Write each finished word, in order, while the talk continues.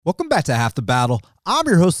Welcome back to Half the Battle. I'm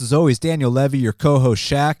your host, as always, Daniel Levy, your co-host,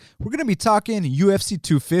 Shaq. We're going to be talking UFC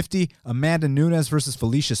 250, Amanda Nunes versus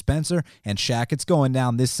Felicia Spencer. And Shaq, it's going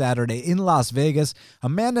down this Saturday in Las Vegas.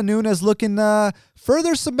 Amanda Nunes looking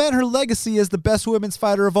further cement her legacy as the best women's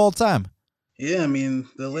fighter of all time. Yeah, I mean,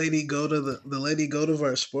 the lady goat of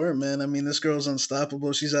our sport, man. I mean, this girl's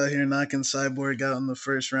unstoppable. She's out here knocking Cyborg out in the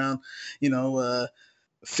first round.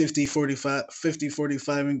 50-45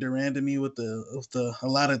 50-45ing Durandamy with a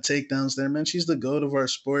lot of takedowns there, man. She's the goat of our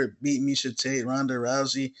sport. Beat Miesha Tate, Ronda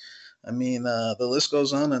Rousey. I mean, the list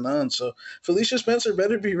goes on and on. So Felicia Spencer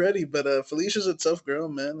better be ready. But Felicia's a tough girl,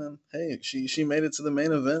 man. And hey, she made it to the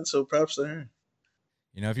main event, so props to her.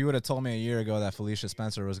 You know, if you would have told me a year ago that Felicia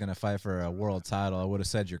Spencer was going to fight for a world title, I would have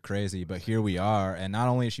said you're crazy. But here we are. And not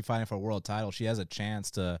only is she fighting for a world title, she has a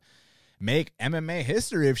chance to make MMA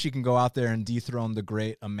history if she can go out there and dethrone the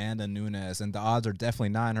great Amanda Nunes. And the odds are definitely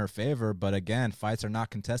not in her favor. But again, fights are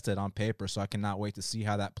not contested on paper, so I cannot wait to see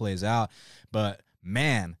how that plays out. But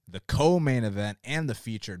man, the co-main event and the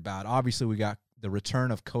featured bout. Obviously, we got the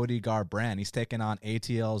return of Cody Garbrandt. He's taking on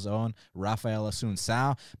ATL's own Rafael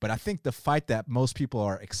Assunção. But I think the fight that most people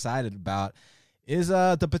are excited about is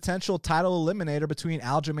the potential title eliminator between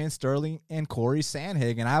Aljamain Sterling and Corey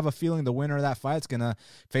Sandhagen. I have a feeling the winner of that fight is going to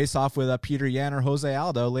face off with Peter Yan or Jose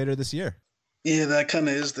Aldo later this year. Yeah, that kind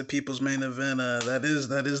of is the people's main event. That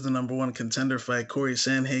is the number one contender fight. Corey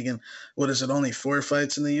Sandhagen, what is it, only 4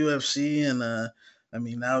 fights in the UFC? And I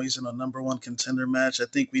mean, now he's in a number one contender match. I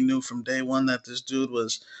think we knew from day one that this dude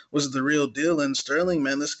was the real deal. And Sterling,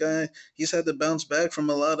 man, this guy, he's had to bounce back from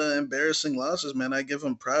a lot of embarrassing losses, man. I give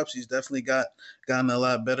him props. He's definitely gotten a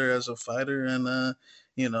lot better as a fighter. And,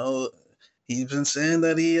 he's been saying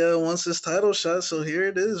that he wants his title shot. So here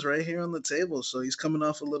it is right here on the table. So he's coming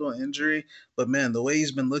off a little injury. But, man, the way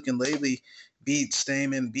he's been looking lately, beat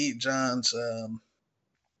Stamen, beat Johns,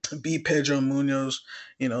 beat Pedro Munoz,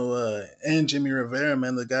 and Jimmy Rivera,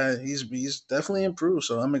 man. The guy, he's definitely improved,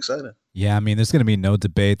 so I'm excited. Yeah, I mean, there's going to be no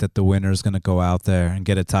debate that the winner is going to go out there and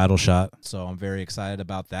get a title shot, so I'm very excited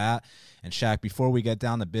about that. And Shaq, before we get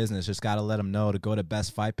down to business, just got to let them know to go to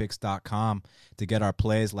bestfightpicks.com to get our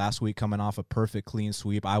plays. Last week, coming off a perfect clean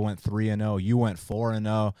sweep, I went 3-0, you went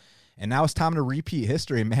 4-0. And now it's time to repeat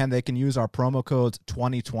history, man. They can use our promo codes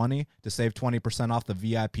 2020 to save 20% off the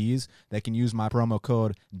VIPs. They can use my promo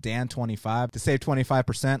code DAN25 to save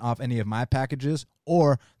 25% off any of my packages.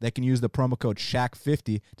 Or they can use the promo code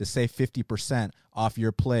SHAQ50 to save 50% off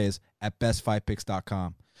your plays at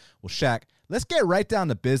bestfightpicks.com. Well, Shaq, let's get right down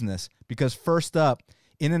to business, because first up,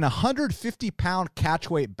 in an 150-pound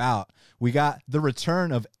catchweight bout, we got the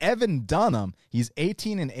return of Evan Dunham. He's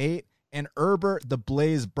 18-8. And Herbert the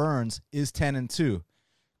Blaze Burns is 10-2.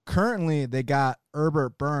 Currently, they got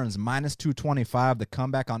Herbert Burns minus 225. The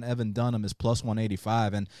comeback on Evan Dunham is plus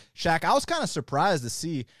 185. And Shaq, I was kind of surprised to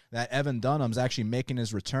see that Evan Dunham's actually making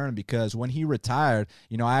his return, because when he retired,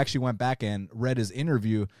 I actually went back and read his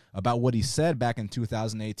interview about what he said back in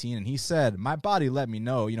 2018. And he said, my body let me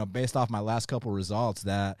know, based off my last couple results,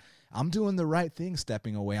 that I'm doing the right thing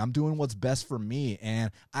stepping away. I'm doing what's best for me, and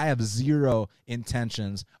I have zero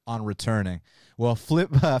intentions on returning. Well,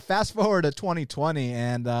 fast forward to 2020,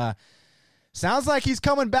 and sounds like he's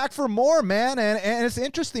coming back for more, man. And it's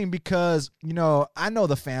interesting because, I know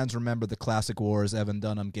the fans remember the classic wars Evan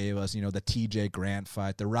Dunham gave us, the TJ Grant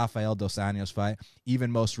fight, the Rafael Dos Anjos fight,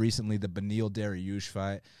 even most recently the Beneil Dariush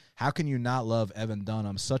fight. How can you not love Evan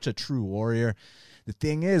Dunham? Such a true warrior. The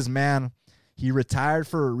thing is, man, he retired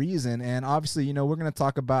for a reason, and obviously, we're going to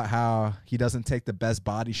talk about how he doesn't take the best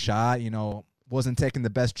body shot, wasn't taking the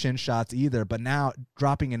best chin shots either, but now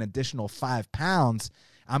dropping an additional 5 pounds,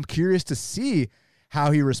 I'm curious to see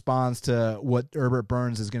how he responds to what Herbert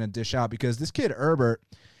Burns is going to dish out, because this kid Herbert,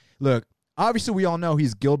 look, obviously we all know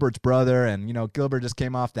he's Gilbert's brother, and, Gilbert just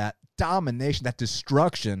came off that domination, that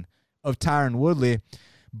destruction of Tyron Woodley,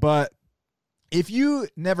 but if you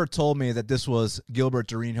never told me that this was Gilbert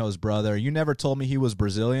Durinho's brother, you never told me he was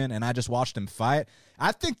Brazilian, and I just watched him fight,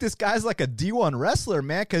 I think this guy's like a D1 wrestler,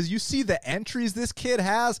 man, because you see the entries this kid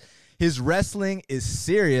has. His wrestling is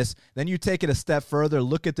serious. Then you take it a step further,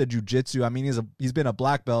 look at the jiu-jitsu. I mean, he's been a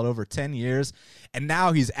black belt over 10 years, and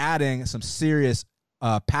now he's adding some serious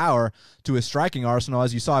power to his striking arsenal.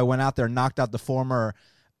 As you saw, he went out there and knocked out the former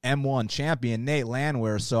M1 champion, Nate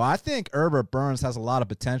Landwehr. So I think Herbert Burns has a lot of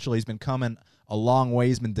potential. He's been coming a long way.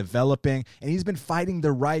 He's been developing, and he's been fighting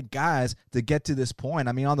the right guys to get to this point.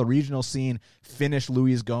 I mean, on the regional scene, finished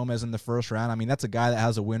Luis Gomez in the first round. I mean, that's a guy that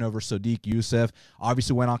has a win over Sodiq Yusuff.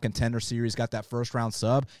 Obviously went on Contender Series, got that first round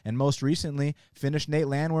sub, and most recently finished Nate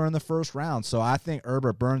Landwehr in the first round. So I think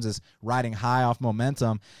Herbert Burns is riding high off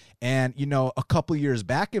momentum. And, you know, a couple years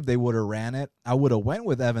back, if they would have ran it, I would have went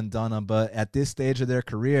with Evan Dunham. But at this stage of their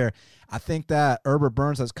career, I think that Herbert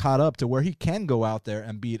Burns has caught up to where he can go out there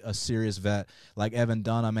and beat a serious vet like Evan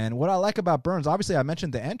Dunham. And what I like about Burns, obviously I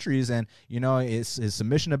mentioned the entries and, you know, his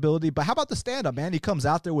submission ability, but how about the stand-up, man? He comes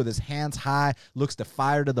out there with his hands high, looks to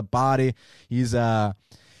fire to the body. He's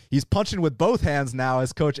punching with both hands now,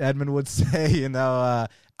 as Coach Edmond would say. You know,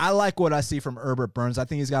 I like what I see from Herbert Burns. I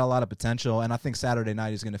think he's got a lot of potential, and I think Saturday night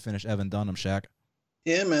he's going to finish Evan Dunham, Shaq.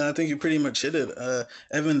 Yeah, man, I think you pretty much hit it.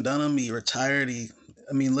 Evan Dunham, he retired.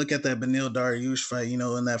 Look at that Beneil Dariush fight. You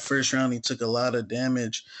know, in that first round, he took a lot of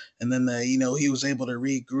damage, and then he was able to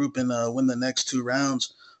regroup and win the next 2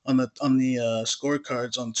 rounds on the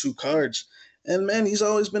scorecards on 2 cards. And man, he's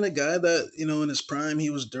always been a guy that, in his prime,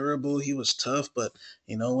 he was durable, he was tough, but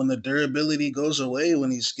when the durability goes away,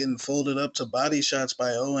 when he's getting folded up to body shots by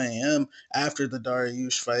OAM after the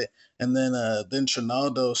Dariush fight, and then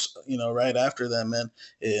Trinaldo, right after that, man.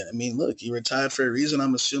 Look, he retired for a reason.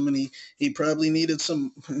 I'm assuming he probably needed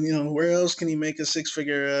some, where else can he make a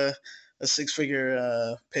six-figure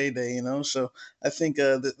payday, So I think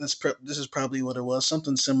this is probably what it was,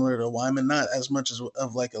 something similar to Wyman, not as much as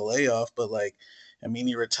of like a layoff, but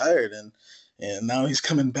he retired and now he's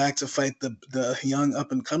coming back to fight the young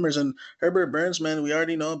up and comers. And Herbert Burns, man, we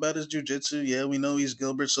already know about his jiu-jitsu. Yeah, we know he's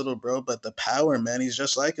Gilbert's little bro, but the power, man, he's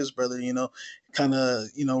just like his brother, kind of,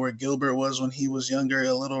 where Gilbert was when he was younger,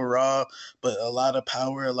 a little raw, but a lot of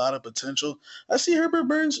power, a lot of potential. I see Herbert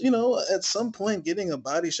Burns, at some point getting a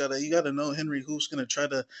body shot. You got to know Henry Hoof's going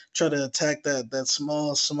to try to attack that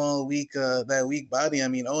small, weak body.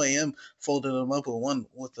 OAM folded him up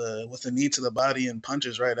with a knee to the body and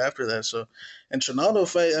punches right after that. So, and Trinaldo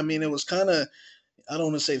fight, it was kind of, I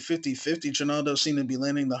don't want to say 50-50. Trinaldo seemed to be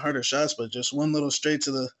landing the harder shots, but just one little straight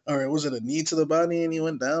was it a knee to the body and he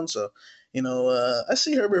went down? So, I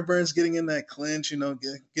see Herbert Burns getting in that clinch,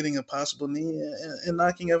 getting a possible knee and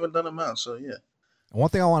knocking Evan Dunham out. So, yeah. One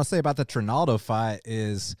thing I want to say about the Trinaldo fight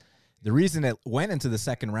is the reason it went into the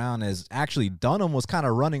second round is actually Dunham was kind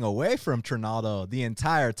of running away from Trinaldo the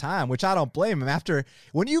entire time, which I don't blame him.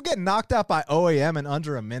 When you get knocked out by OAM in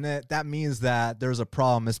under a minute, that means that there's a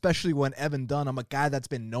problem, especially when Evan Dunham, a guy that's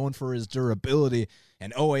been known for his durability,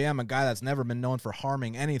 and OAM, a guy that's never been known for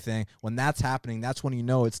harming anything, when that's happening, that's when you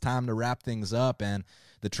know it's time to wrap things up. And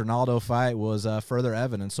the Trinaldo fight was further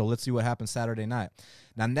evidence. So let's see what happens Saturday night.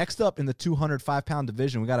 Now, next up in the 205-pound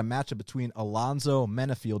division, we got a matchup between Alonzo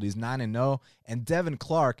Menifield, he's 9-0, and Devin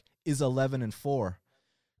Clark is 11-4.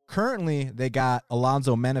 Currently, they got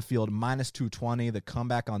Alonzo Menifield minus 220. The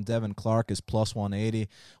comeback on Devin Clark is plus 180.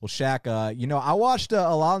 Well, Shaq, I watched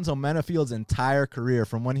Alonzo Menifield's entire career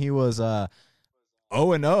from when he was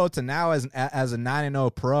 0-0 to now as a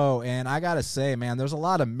 9-0 pro, and I gotta say, man, there's a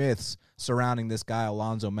lot of myths surrounding this guy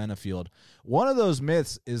Alonzo Menifield. One of those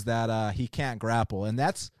myths is that he can't grapple, and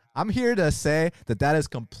I'm here to say that is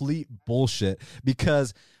complete bullshit,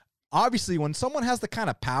 because obviously when someone has the kind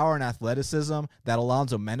of power and athleticism that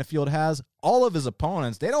Alonzo Menifield has, all of his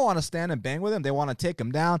opponents, they don't want to stand and bang with him. They want to take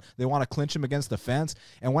him down. They want to clinch him against the fence.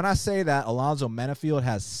 And when I say that Alonzo Menifield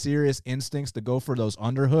has serious instincts to go for those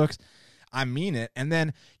underhooks, I mean it. And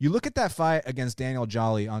then you look at that fight against Daniel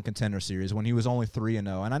Jolly on Contender Series when he was only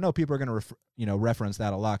 3-0. And I know people are going to reference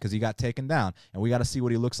that a lot because he got taken down, and we got to see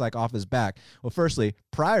what he looks like off his back. Well, firstly,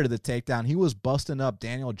 prior to the takedown, he was busting up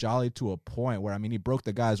Daniel Jolly to a point where, he broke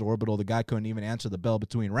the guy's orbital. The guy couldn't even answer the bell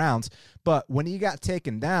between rounds. But when he got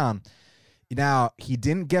taken down, now, he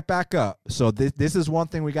didn't get back up, so this is one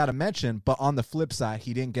thing we got to mention, but on the flip side,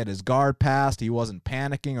 he didn't get his guard passed. He wasn't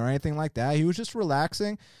panicking or anything like that. He was just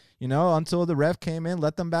relaxing, until the ref came in,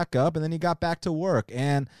 let them back up, and then he got back to work.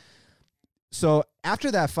 And so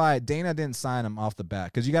after that fight, Dana didn't sign him off the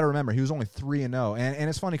bat because you got to remember, he was only 3-0. And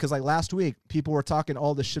it's funny because, last week, people were talking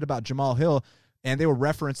all this shit about Jamal Hill, and they were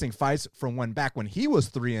referencing fights from back when he was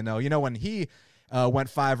 3-0, when he went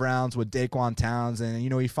 5 rounds with Daquan Towns, and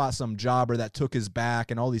he fought some jobber that took his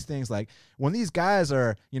back and all these things. Like, when these guys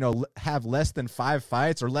are have less than 5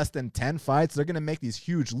 fights or less than 10 fights, they're gonna make these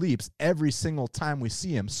huge leaps every single time we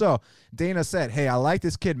see him. So Dana said, hey, I like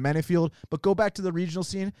this kid Menifield, but go back to the regional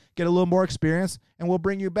scene, get a little more experience, and we'll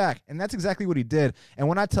bring you back. And that's exactly what he did. And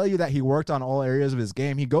when I tell you that he worked on all areas of his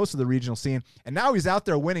game, he goes to the regional scene, and now he's out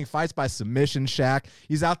there winning fights by submission, Shaq.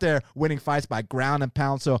 He's out there winning fights by ground and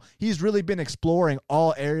pound. So he's really been exploring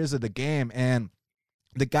all areas of the game. And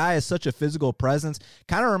The guy is such a physical presence.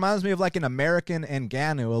 Kind of reminds me of like an American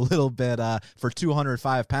Ngannou a little bit for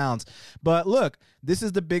 205 pounds. But look, this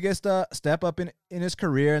is the biggest step up in his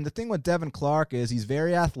career. And the thing with Devin Clark is he's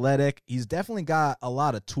very athletic. He's definitely got a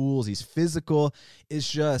lot of tools. He's physical.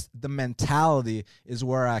 It's just the mentality is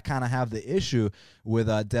where I kind of have the issue with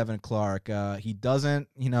Devin Clark. He doesn't,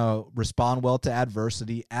 respond well to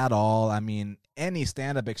adversity at all. I mean, any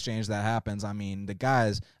stand-up exchange that happens, even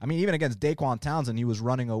against Daquan Townsend, he was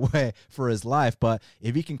running away for his life. But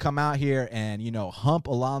if he can come out here and, hump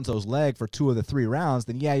Alonzo's leg for 2 of the 3 rounds,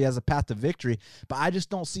 then yeah, he has a path to victory. But I just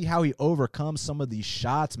don't see how he overcomes some of these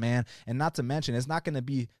shots, man. And not to mention, it's not going to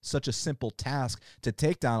be such a simple task to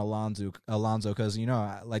take down Alonzo because,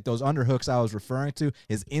 like those underhooks I was referring to,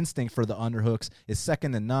 his instinct for the underhooks is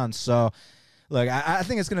second to none. So, look, I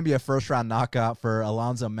think it's going to be a first-round knockout for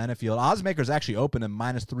Alonzo Menifield. Oddsmakers actually open him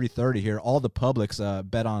minus 330 here. All the publics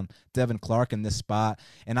bet on Devin Clark in this spot.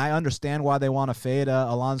 And I understand why they want to fade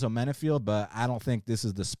Alonzo Menifield, but I don't think this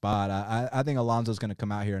is the spot. I think Alonzo's going to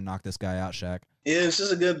come out here and knock this guy out, Shaq. Yeah, this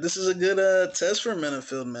is a good test for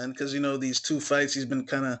Menifield, man, because, these 2 fights he's been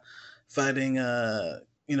kind of fighting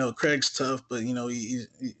Craig's tough, but he's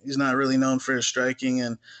not really known for his striking,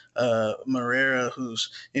 and Moreira, who's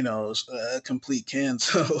a complete can.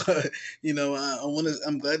 So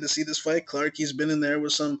I'm glad to see this fight. Clark, he's been in there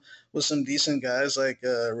with some decent guys like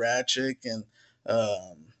Ratchik, and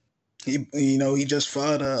he just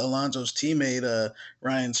fought Alonzo's teammate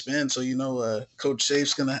Ryan Spann. So Coach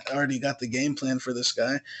Safe's already got the game plan for this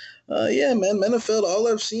guy. Yeah, man, Menifield, all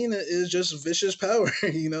I've seen is just vicious power.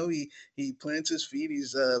 He plants his feet.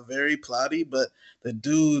 He's very plotty, but the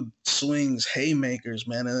dude swings haymakers,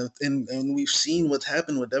 man. And we've seen what's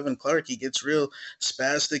happened with Devin Clark. He gets real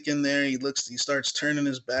spastic in there. He starts turning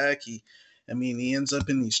his back. He ends up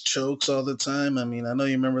in these chokes all the time. I know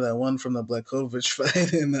you remember that one from the Blachowicz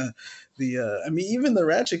fight, and even the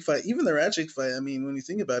Ratchik fight. When you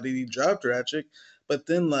think about it, he dropped Ratchik, but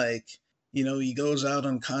then he goes out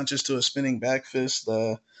unconscious to a spinning back fist.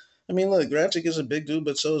 Look, Ratchik is a big dude,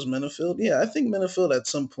 but so is Menifield. Yeah, I think Menifield at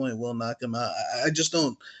some point will knock him out. I just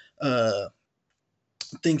don't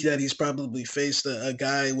think that he's probably faced a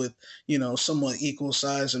guy with, somewhat equal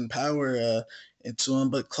size and power into him.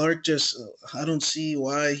 But Clark I don't see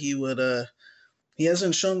why he would he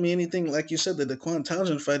hasn't shown me anything. Like you said, the Daquan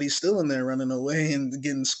Townsend fight, he's still in there running away and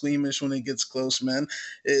getting squeamish when he gets close, man.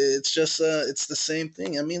 It's just it's the same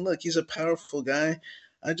thing. Look, he's a powerful guy.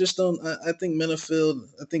 I just don't. I think Menifield,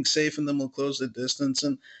 I think Safe and them will close the distance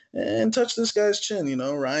and touch this guy's chin.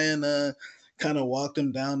 Ryan kind of walked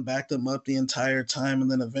him down, backed him up the entire time,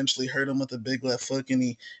 and then eventually hurt him with a big left hook, and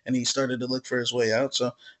he started to look for his way out.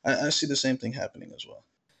 So I see the same thing happening as well.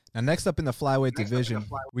 Now, next up in the flyweight division,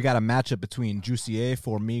 we got a matchup between Jussier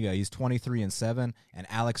Formiga. He's 23-7, and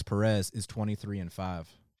Alex Perez is 23-5.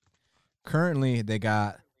 Currently, they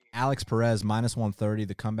got Alex Perez minus 130.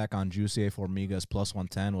 The comeback on Jussier Formiga is plus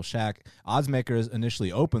 110. Well, Shaq, oddsmakers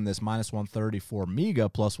initially opened this minus 130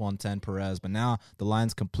 Formiga, plus 110 Perez, but now the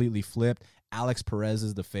line's completely flipped. Alex Perez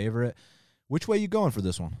is the favorite. Which way you going for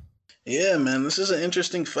this one? Yeah, man, this is an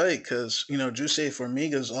interesting fight because, Jussier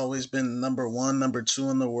Formiga's always been number 1, number 2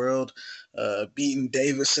 in the world, beating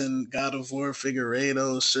Davison, God of War,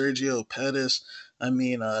 Figueiredo, Sergio Pettis.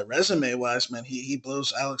 Resume-wise, man, he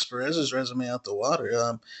blows Alex Perez's resume out the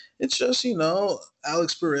water. It's just,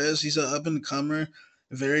 Alex Perez, he's an up-and-comer,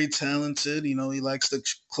 very talented. He likes to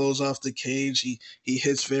close off the cage. He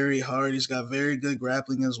hits very hard. He's got very good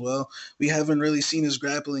grappling as well. We haven't really seen his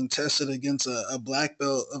grappling tested against a black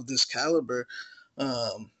belt of this caliber.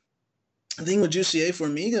 The thing with Jussier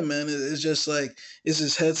Formiga, man, is just is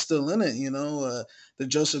his head still in it? The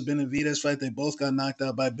Joseph Benavidez fight, they both got knocked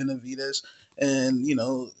out by Benavidez. And,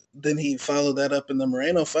 then he followed that up in the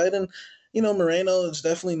Moreno fight. And, Moreno is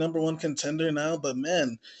definitely number 1 contender now. But,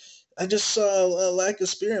 man, I just saw a lack of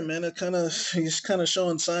spirit, man. He's kind of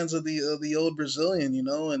showing signs of the old Brazilian,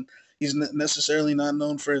 and he's necessarily not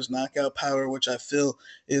known for his knockout power, which I feel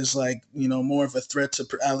is more of a threat to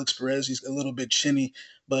Alex Perez. He's a little bit chinny,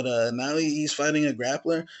 but now he's fighting a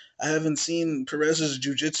grappler. I haven't seen Perez's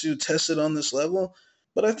jiu-jitsu tested on this level,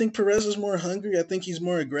 but I think Perez is more hungry. I think he's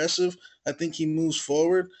more aggressive. I think he moves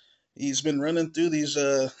forward. He's been running through these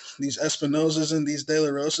Espinosas and these De La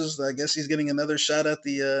Rosas. I guess he's getting another shot at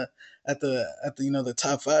the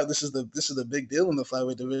top 5. This is the big deal in the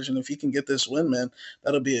flyweight division. If he can get this win, man,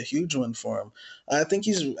 that'll be a huge win for him. I think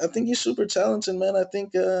he's super talented, man. I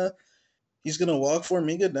think he's gonna walk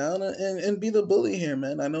Formiga down and be the bully here,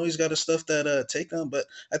 man. I know he's got to stuff that takedown, but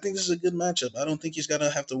I think this is a good matchup. I don't think he's gotta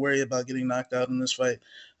have to worry about getting knocked out in this fight.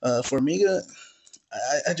 Formiga,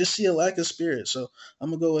 I just see a lack of spirit. So I'm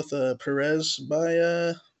gonna go with Perez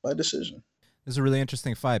by decision. This is a really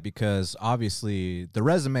interesting fight because obviously the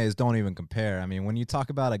resumes don't even compare. I mean, when you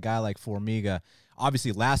talk about a guy like Formiga,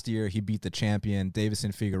 obviously last year he beat the champion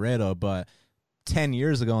Davison Figueiredo, but 10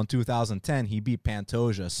 years ago in 2010 he beat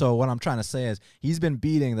Pantoja. So what I'm trying to say is he's been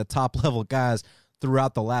beating the top level guys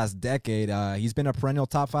throughout the last decade. He's been a perennial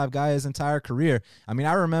top 5 guy his entire career. I mean,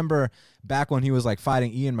 I remember back when he was like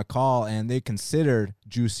fighting Ian McCall and they considered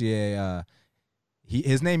Jussier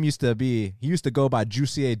his name used to go by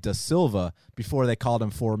Jussier da Silva before they called him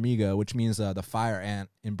Formiga, which means the fire ant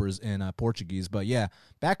in Portuguese. But yeah,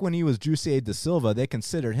 back when he was Jussier da Silva, they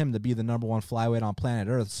considered him to be the number 1 flyweight on planet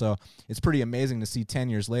Earth. So it's pretty amazing to see 10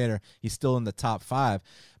 years later, he's still in the top 5.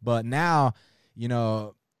 But now,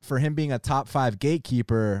 for him being a top 5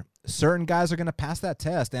 gatekeeper, certain guys are going to pass that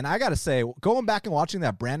test. And I got to say, going back and watching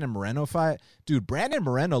that Brandon Moreno fight, dude, Brandon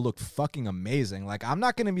Moreno looked fucking amazing. Like, I'm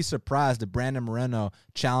not going to be surprised if Brandon Moreno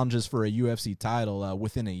challenges for a UFC title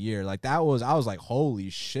within a year. Like, I was like,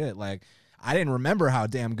 holy shit. Like, I didn't remember how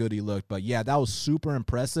damn good he looked. But yeah, that was super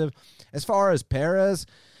impressive. As far as Perez,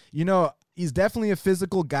 he's definitely a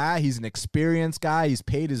physical guy. He's an experienced guy. He's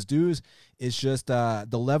paid his dues. It's just the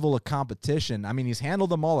level of competition. I mean, he's handled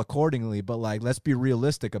them all accordingly, but, like, let's be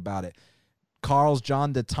realistic about it. Carl's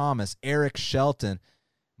John de Thomas, Eric Shelton,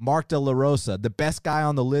 Mark De La Rosa. The best guy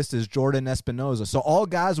on the list is Jordan Espinoza. So all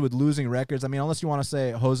guys with losing records. I mean, unless you want to say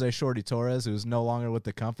Jose Shorty Torres, who's no longer with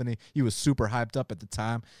the company. He was super hyped up at the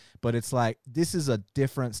time. But it's like, this is a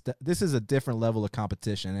different level of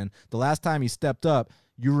competition. And the last time he stepped up,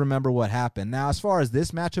 you remember what happened. Now, as far as this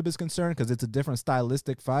matchup is concerned, because it's a different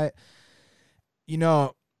stylistic fight,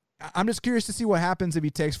 I'm just curious to see what happens if he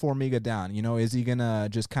takes Formiga down. Is he going to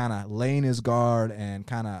just kind of lay in his guard and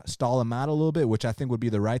kind of stall him out a little bit, which I think would be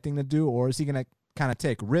the right thing to do? Or is he going to kind of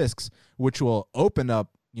take risks, which will open up,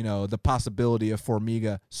 the possibility of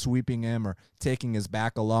Formiga sweeping him or taking his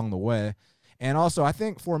back along the way? And also, I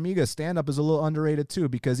think Formiga's stand-up is a little underrated too,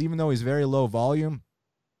 because even though he's very low volume,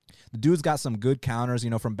 the dude's got some good counters,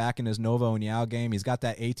 from back in his Nova União game. He's got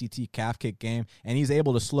that ATT calf kick game, and he's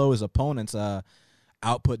able to slow his opponent's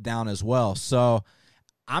output down as well. So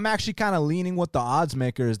I'm actually kind of leaning with the odds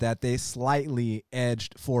makers that they slightly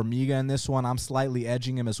edged Formiga in this one. I'm slightly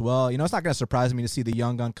edging him as well. It's not going to surprise me to see the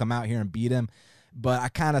young gun come out here and beat him, but I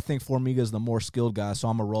kind of think Formiga is the more skilled guy, so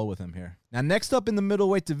I'm going to roll with him here. Now, next up in the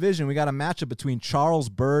middleweight division, we got a matchup between Charles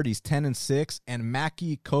Byrd, he's 10-6, and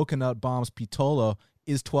Maki Coconut Bombs Pitolo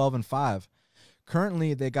is 12-5.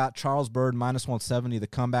 Currently, they got Charles Byrd -170. The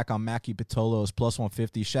comeback on Maki Pitolo is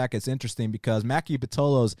 +150. Shaq, it's interesting because Maki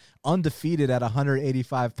Pitolo's undefeated at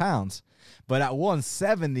 185 pounds. But at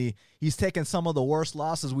 170, he's taken some of the worst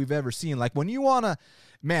losses we've ever seen. Like, when you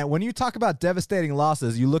talk about devastating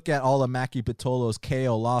losses, you look at all of Maki Pitolo's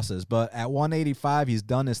KO losses. But at 185, he's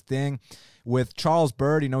done his thing. With Charles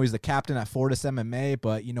Byrd, he's the captain at Fortis MMA,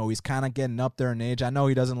 but, he's kind of getting up there in age. I know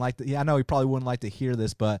he doesn't like I know he probably wouldn't like to hear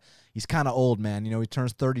this, but he's kind of old, man. He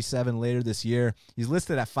turns 37 later this year. He's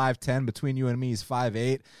listed at 5'10". Between you and me, he's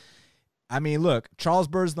 5'8". I mean, look, Charles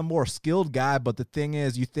Byrd's the more skilled guy, but the thing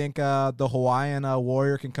is, you think the Hawaiian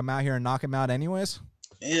warrior can come out here and knock him out anyways?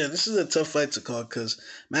 Yeah, this is a tough fight to call because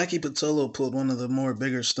Maki Pitolo pulled one of the more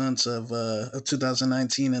bigger stunts of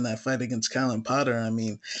 2019 in that fight against Callan Potter. I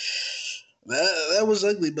mean, that was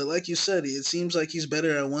ugly, but like you said, it seems like he's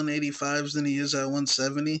better at 185s than he is at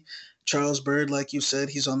 170. Charles Byrd, like you said,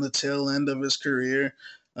 he's on the tail end of his career.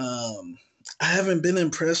 I haven't been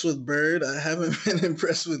impressed with Byrd. I haven't been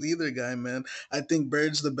impressed with either guy, man. I think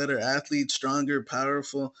Bird's the better athlete, stronger,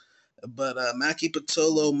 powerful. But Maki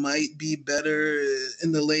Pitolo might be better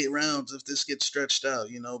in the late rounds if this gets stretched out.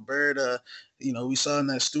 Byrd, we saw in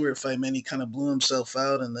that Stewart fight, man, he kind of blew himself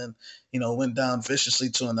out and then, went down viciously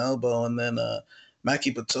to an elbow. And then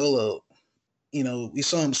Maki Pitolo, we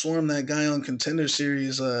saw him swarm that guy on Contender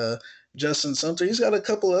Series, Justin Sumter. He's got a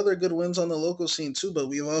couple other good wins on the local scene too, but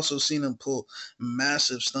we've also seen him pull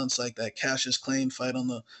massive stunts like that Cassius Clay fight on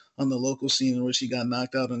the local scene in which he got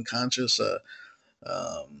knocked out unconscious.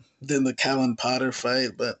 Then the Callan Potter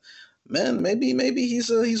fight, but man, maybe he's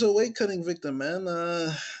a weight cutting victim, man.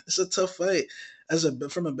 It's a tough fight.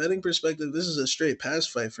 From a betting perspective, this is a straight pass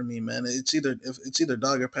fight for me, man. It's either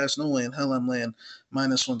dog or pass. No way in hell I'm laying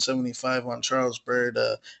 -175 on Charles Byrd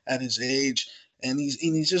at his age. And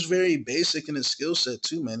he's just very basic in his skill set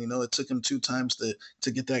too, man. It took him 2 times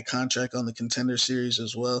to get that contract on the Contender Series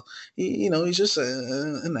as well. He's just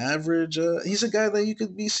an average. He's a guy that you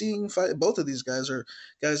could be seeing fight. Both of these guys are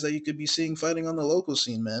guys that you could be seeing fighting on the local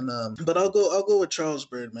scene, man. But I'll go with Charles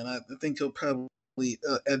Byrd, man. I think he'll probably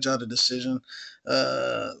edge out a decision.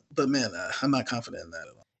 But man, I'm not confident in that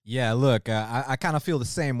at all. Yeah, look, I kind of feel the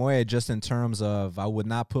same way just in terms of I would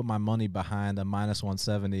not put my money behind a minus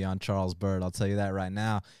 170 on Charles Byrd. I'll tell you that right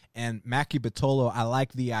now. And Maki Bitolo, I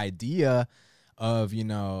like the idea of,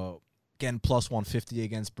 getting plus 150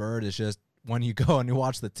 against Byrd. It's just when you go and you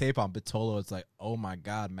watch the tape on Bitolo, it's like, oh my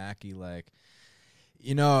God, Maki,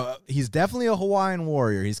 he's definitely a Hawaiian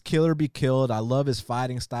warrior. He's kill or be killed. I love his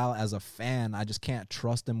fighting style as a fan. I just can't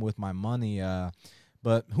trust him with my money.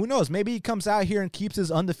 But who knows? Maybe he comes out here and keeps his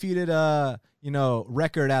undefeated,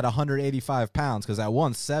 record at 185 pounds. Because at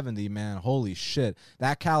 170, man, holy shit.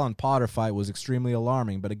 That Callan Potter fight was extremely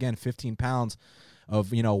alarming. But again, 15 pounds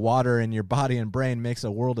of, water in your body and brain makes a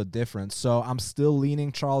world of difference. So I'm still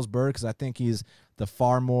leaning Charles Byrd because I think he's the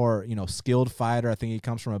far more, skilled fighter. I think he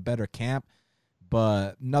comes from a better camp.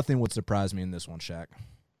 But nothing would surprise me in this one, Shaq.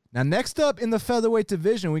 Now, next up in the featherweight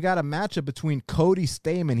division, we got a matchup between Cody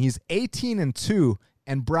Stamann. He's 18-2.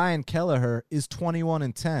 And Brian Kelleher is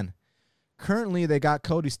 21-10. Currently, they got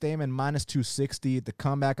Cody Stamann minus 260. The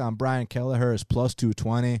comeback on Brian Kelleher is plus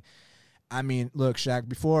 220. I mean, look, Shaq,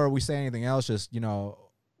 before we say anything else, just,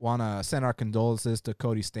 want to send our condolences to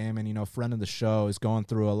Cody Stamann. Friend of the show, is going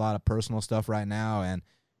through a lot of personal stuff right now. And,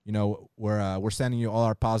 we're sending you all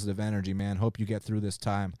our positive energy, man. Hope you get through this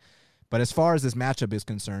time. But as far as this matchup is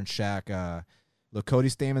concerned, Shaq, look, Cody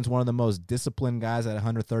Stamann's one of the most disciplined guys at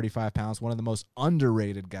 135 pounds, one of the most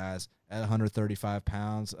underrated guys at 135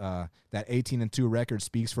 pounds. That 18-2 record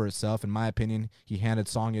speaks for itself. In my opinion, he handed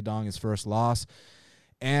Song Yadong his first loss.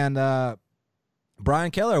 And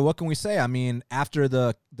Brian Kelleher, what can we say? I mean, after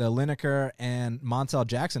the Lineker and Montel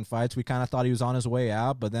Jackson fights, we kind of thought he was on his way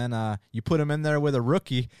out, but then you put him in there with a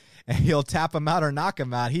rookie, and he'll tap him out or knock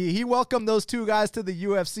him out. He welcomed those two guys to the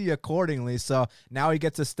UFC accordingly, so now he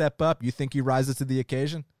gets to step up. You think he rises to the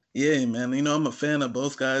occasion? Yeah, man. I'm a fan of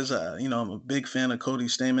both guys. I'm a big fan of Cody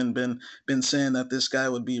Stamann. Been saying that this guy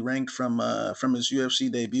would be ranked from his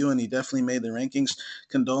UFC debut, and he definitely made the rankings.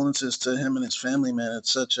 Condolences to him and his family, man.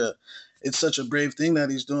 It's such a brave thing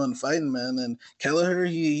that he's doing fighting, man. And Kelleher,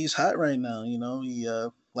 he's hot right now. He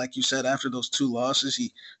like you said, after those two losses,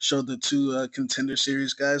 he showed the two contender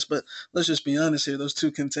series guys. But let's just be honest here; those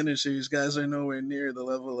two contender series guys are nowhere near the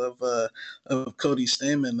level of Cody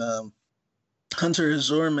Stamann. Hunter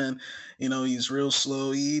Azor, man, he's real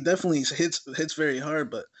slow. He definitely hits very hard,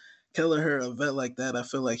 but Kelleher, a vet like that, I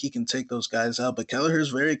feel like he can take those guys out. But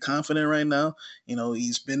Kelleher's very confident right now.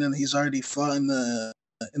 He's already fought in the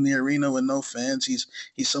arena with no fans.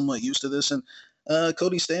 He's somewhat used to this. And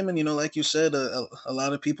Cody Stamann, like you said, a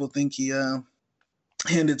lot of people think he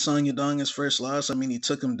handed Song Yadong his first loss. I mean, he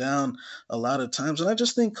took him down a lot of times, and I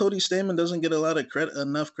just think Cody Stamann doesn't get a lot of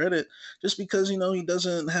enough credit, just because he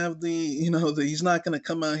doesn't have he's not going to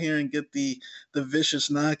come out here and get the vicious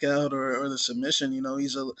knockout or the submission.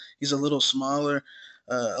 He's a little smaller,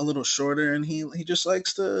 a little shorter, and he just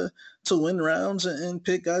likes to win rounds and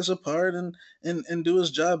pick guys apart and do his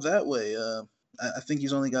job that way. I think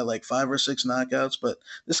he's only got like 5 or 6 knockouts, but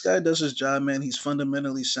this guy does his job, man. He's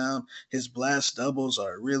fundamentally sound. His blast doubles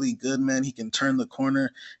are really good, man. He can turn the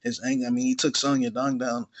corner. His angle, I mean, he took Song Yadong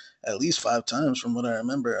down at least 5 times from what I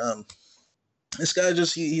remember. This guy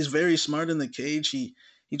he's very smart in the cage.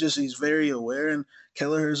 He's very aware, and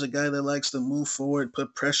Kelleher's a guy that likes to move forward,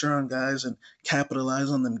 put pressure on guys, and capitalize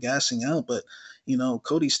on them gassing out. But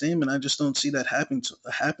Cody Stamann, I just don't see that happening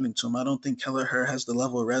to him. I don't think Kelleher has the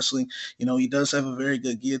level of wrestling. He does have a very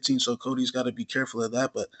good guillotine, so Cody's got to be careful of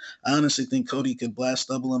that. But I honestly think Cody could blast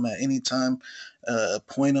double him at any time,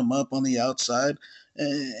 point him up on the outside,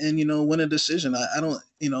 and win a decision. I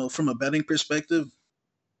don't, from a betting perspective,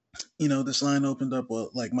 this line opened up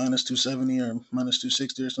like minus 270 or minus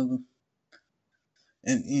 260 or something.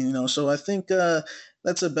 And so I think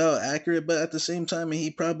that's about accurate. But at the same time, he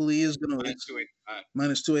probably is going to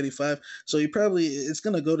minus 285. So it's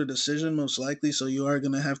going to go to decision most likely. So you are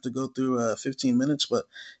going to have to go through 15 minutes. But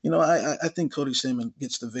I think Cody Stamann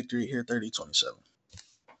gets the victory here, 30-27.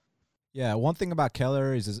 Yeah, one thing about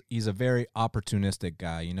Kelleher is he's a very opportunistic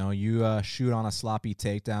guy. You shoot on a sloppy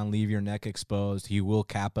takedown, leave your neck exposed, he will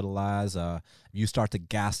capitalize. If you start to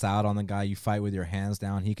gas out on the guy, you fight with your hands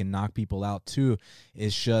down, he can knock people out too.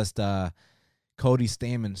 It's just Cody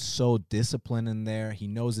Stamann so disciplined in there. He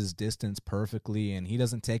knows his distance perfectly, and he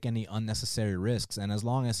doesn't take any unnecessary risks. And as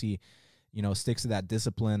long as he sticks to that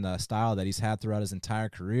disciplined style that he's had throughout his entire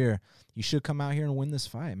career, he should come out here and win this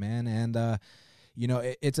fight, man. And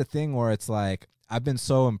it's a thing where it's like, I've been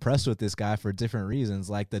so impressed with this guy for different reasons.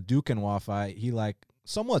 Like the Duquesnoy fight, he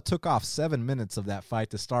somewhat took off 7 minutes of that fight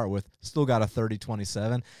to start with, still got a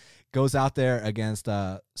 30-27. goes out there against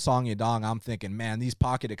Song Yadong. I'm thinking, man, these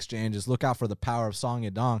pocket exchanges, look out for the power of Song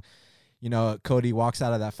Yadong. You know, Cody walks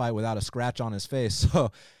out of that fight without a scratch on his face.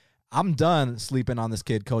 So I'm done sleeping on this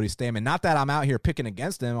kid, Cody Stamann. Not that I'm out here picking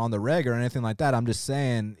against him on the reg or anything like that. I'm just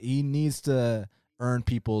saying he needs to earn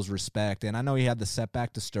people's respect. And I know he had the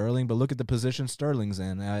setback to Sterling, but look at the position Sterling's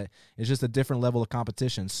in. It's just a different level of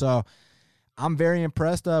competition. So I'm very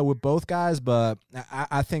impressed with both guys, but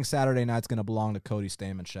I think Saturday night's going to belong to Cody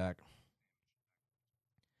Stamann, Shaq.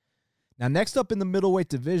 Now, next up in the middleweight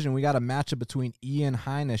division, we got a matchup between Ian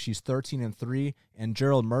Heinisch, he's 13-3, and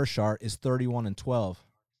Gerald Meerschaert is 31-12.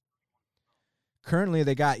 Currently,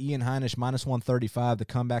 they got Ian Heinisch minus 135. The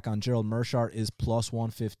comeback on Gerald Meerschaert is plus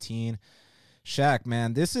 115. Shaq,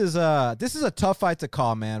 man, this is a tough fight to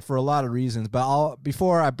call, man, for a lot of reasons. But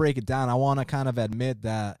before I break it down, I want to kind of admit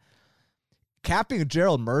that capping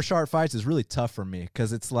Gerald Meerschaert fights is really tough for me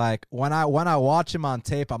because it's like when I watch him on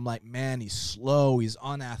tape, I'm like, man, he's slow, he's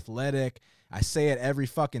unathletic. I say it every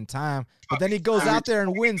fucking time, but then he goes out there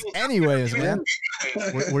and wins anyways, man.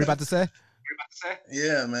 What are you about to say?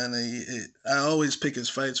 Yeah, man. I always pick his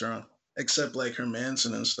fights wrong, except like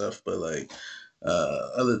Hermanson and stuff. But like,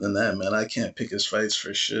 other than that, man, I can't pick his fights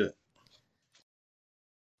for shit.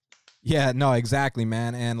 Yeah, no, exactly,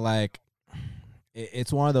 man. And like,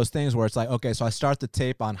 it's one of those things where it's like, okay, so I start the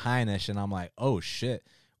tape on Heinisch, and I'm like, oh shit,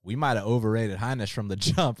 we might have overrated Heinisch from the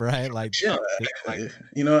jump, right? Like, yeah,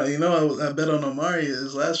 you know, I bet on Omari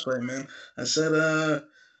his last fight, man. I said,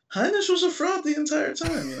 Heinisch was a fraud the entire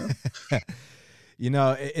time, you know. You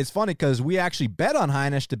know, it's funny because we actually bet on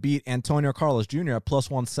Heinisch to beat Antonio Carlos Jr. at plus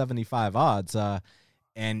 175 odds,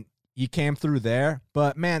 and he came through there.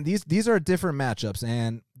 But man, these are different matchups,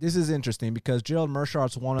 and this is interesting because Gerald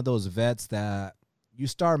Meerschaert's one of those vets that you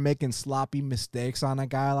start making sloppy mistakes on a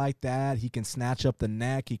guy like that, he can snatch up the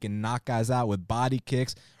neck. He can knock guys out with body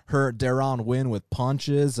kicks, hurt Deron Winn with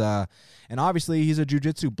punches. And obviously, he's a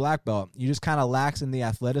jiu-jitsu black belt. You just kind of lacks in the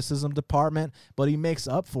athleticism department, but he makes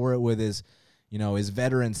up for it with his, you know, his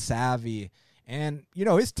veteran savvy. And, you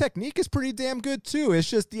know, his technique is pretty damn good, too. It's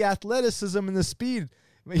just the athleticism and the speed,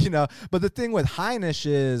 you know. But the thing with Heinisch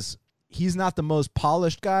is he's not the most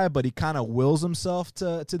polished guy, but he kind of wills himself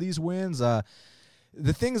to these wins.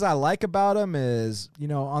 The things I like about him is, you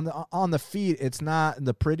know, on the feet, it's not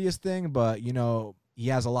the prettiest thing, but, you know, he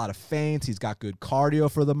has a lot of feints. He's got good cardio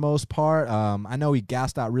for the most part. I know he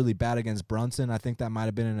gassed out really bad against Brunson. I think that might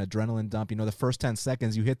have been an adrenaline dump. You know, the first 10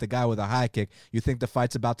 seconds, you hit the guy with a high kick. You think the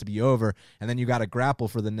fight's about to be over, and then you got to grapple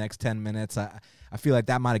for the next 10 minutes. I feel like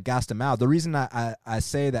that might have gassed him out. The reason I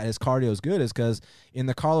say that his cardio is good is because in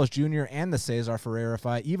the Carlos Jr. and the Cesar Ferreira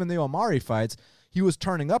fight, even the Omari fights, he was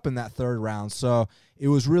turning up in that third round. So it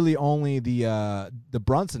was really only the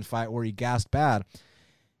Brunson fight where he gassed bad.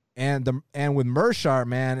 And with Meerschaert,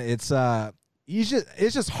 man, it's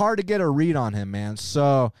just hard to get a read on him, man.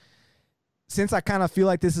 So since I kind of feel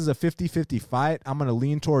like this is a 50-50 fight, I'm going to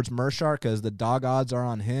lean towards Meerschaert because the dog odds are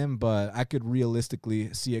on him, but I could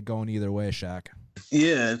realistically see it going either way, Shaq.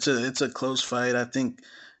 Yeah, it's a close fight. I think,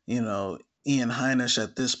 you know, Ian Heinisch,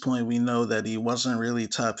 at this point, we know that he wasn't really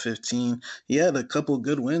top 15. He had a couple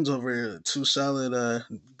good wins over two solid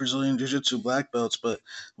Brazilian Jiu-Jitsu black belts, but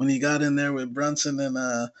when he got in there with Brunson and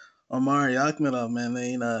Omari Akhmedov, man,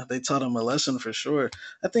 they taught him a lesson for sure.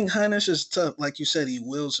 I think Heinisch is tough. Like you said, he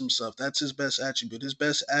wills himself. That's his best attribute. His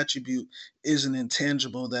best attribute is an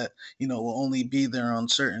intangible that, you know, will only be there on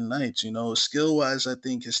certain nights. You know, skill-wise, I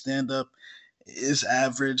think his stand-up is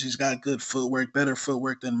average. He's got good footwork, better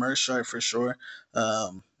footwork than Meerschaert for sure.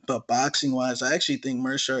 But boxing wise, I actually think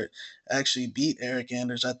Meerschaert actually beat Eric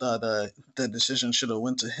Anders. I thought that decision should have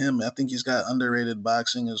went to him. I think he's got underrated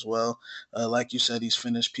boxing as well. Like you said, he's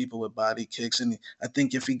finished people with body kicks, and I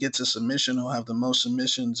think if he gets a submission, he'll have the most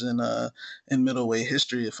submissions in middleweight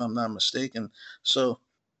history, if I'm not mistaken. So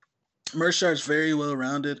Meerschaert's very well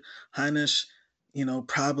rounded. Heinisch, you know,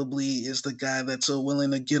 probably is the guy that's so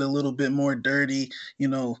willing to get a little bit more dirty, you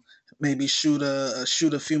know, maybe shoot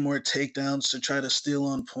a few more takedowns to try to steal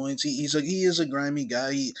on points. He is a grimy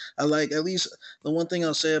guy. I like, at least the one thing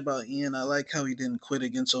I'll say about Ian, I like how he didn't quit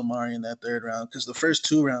against Omari in that third round, because the first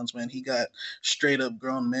two rounds, man, he got straight up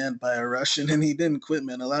grown man by a Russian, and he didn't quit,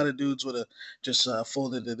 man. A lot of dudes would have just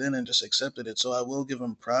folded it in and just accepted it. So I will give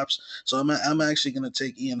him props. So I'm actually going to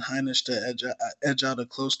take Ian Heinisch to edge out a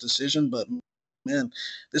close decision, but man,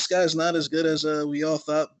 this guy's not as good as we all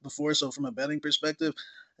thought before. So from a betting perspective,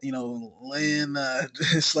 you know, laying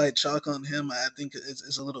slight chalk on him, I think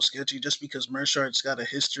is a little sketchy, just because Meerschaert's got a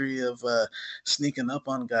history of sneaking up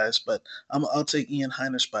on guys. But I'll take Ian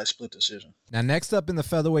Heinisch by split decision. Now, next up in the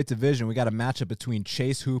featherweight division, we got a matchup between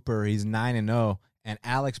Chase Hooper, he's 9-0, and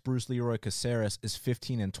Alex Bruce Leroy Caceres is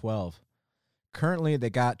 15-12. Currently, they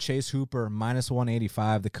got Chase Hooper minus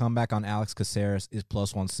 185. The comeback on Alex Caceres is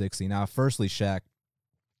plus 160. Now, firstly, Shaq,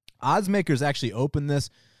 odds makers actually opened this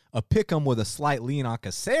a pick 'em with a slight lean on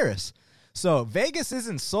Caceres. So Vegas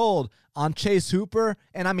isn't sold on Chase Hooper,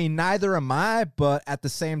 and I mean, neither am I, but at the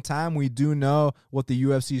same time, we do know what the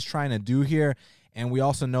UFC is trying to do here, and we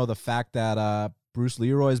also know the fact that Bruce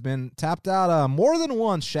Leroy has been tapped out more than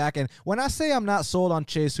once, Shaq. And when I say I'm not sold on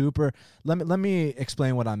Chase Hooper, let me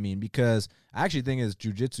explain what I mean, because I actually think his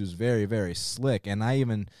jiu-jitsu is very, very slick. And I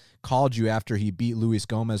even called you after he beat Luis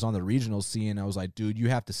Gomez on the regional scene. I was like, dude, you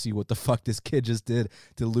have to see what the fuck this kid just did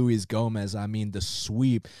to Luis Gomez. I mean, the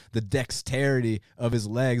sweep, the dexterity of his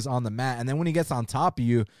legs on the mat. And then when he gets on top of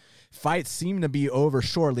you, fights seem to be over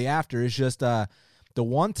shortly after. It's just the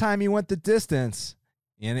one time he went the distance,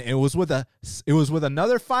 and it was with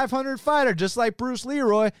another 500 fighter, just like Bruce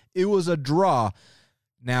Leroy. It was a draw.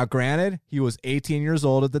 Now, granted, he was 18 years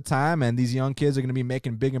old at the time, and these young kids are going to be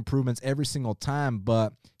making big improvements every single time,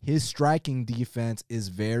 but his striking defense is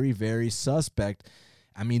very, very suspect.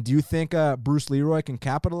 I mean, do you think Bruce Leroy can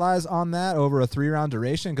capitalize on that over a 3-round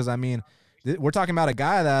duration? Because, I mean, we're talking about a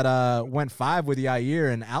guy that went 5 with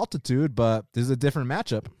Yair in altitude, but this is a different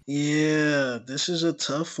matchup. Yeah, this is a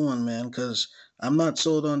tough one, man, because I'm not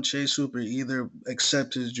sold on Chase Hooper either,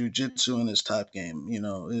 except his jiu-jitsu and his top game. You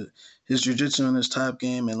know, his jiu-jitsu and his top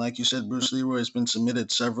game, and like you said, Bruce Leroy has been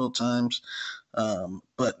submitted several times.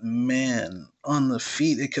 But man, on the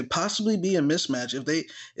feet, it could possibly be a mismatch if they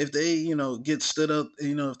get stood up.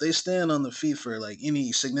 If they stand on the feet for like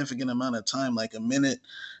any significant amount of time, like a minute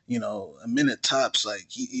tops, like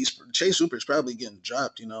Chase Hooper's probably getting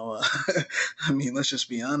dropped. I mean, let's just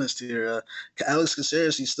be honest here. Alex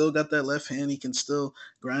Caceres, he's still got that left hand. He can still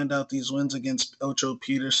grind out these wins against Ocho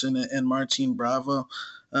Peterson and Martin Bravo.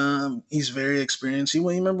 He's very experienced. You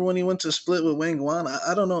remember when he went to split with Wang Guan?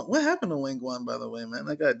 I don't know what happened to Wang Guan, by the way, man.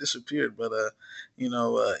 That guy disappeared. But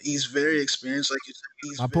he's very experienced, like you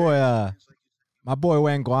said. My boy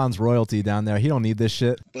Wang Guan's royalty down there. He don't need this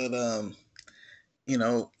shit. But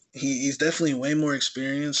he's definitely way more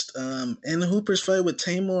experienced. And Hooper's fight with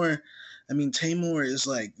Tamor, I mean, Tamor is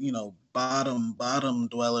like bottom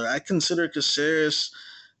dweller. I consider Caceres,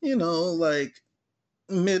 like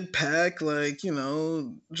mid-pack, like,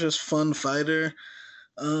 just fun fighter.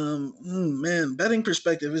 Man, betting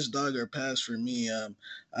perspective is dog or pass for me.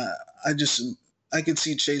 I could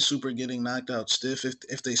see Chase Hooper getting knocked out stiff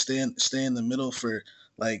if they stay in the middle for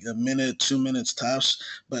like a minute, 2 minutes tops.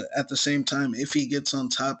 But at the same time, if he gets on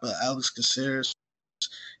top of Alex Caceres,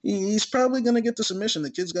 he's probably going to get the submission.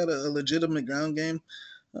 The kid's got a legitimate ground game.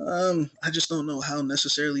 I just don't know how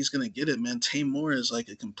necessarily he's going to get it, man. Tamor is like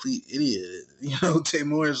a complete idiot.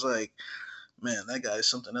 Tamor is like, man, that guy's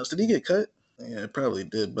something else. Did he get cut? Yeah, it probably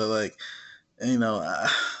did. But like,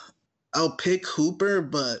 I'll pick Hooper,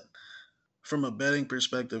 but from a betting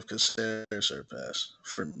perspective, Caceres or pass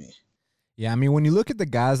for me. Yeah, I mean, when you look at the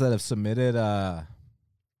guys that have submitted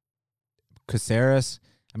Caceres,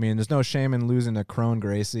 I mean, there's no shame in losing to Kron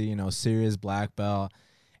Gracie, serious black belt,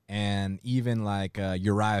 and even like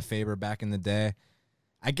Uriah Faber back in the day.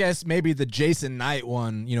 I guess maybe the Jason Knight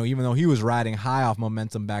one, even though he was riding high off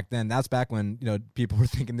momentum back then, that's back when, people were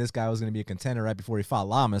thinking this guy was going to be a contender right before he fought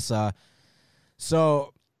Lamas.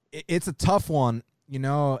 So it's a tough one.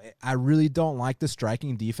 I really don't like the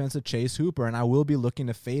striking defense of Chase Hooper, and I will be looking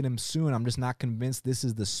to fade him soon. I'm just not convinced this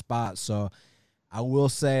is the spot. So I will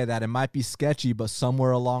say that it might be sketchy, but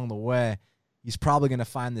somewhere along the way, he's probably going to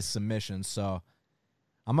find this submission. So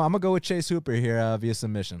I'm going to go with Chase Hooper here via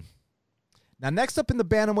submission. Now, next up in the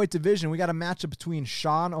bantamweight division, we got a matchup between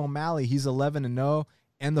Sean O'Malley, he's 11-0,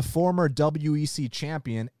 and the former WEC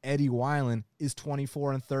champion, Eddie Wineland, is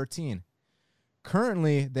 24-13.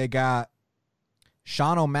 Currently, they got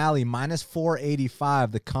Sean O'Malley minus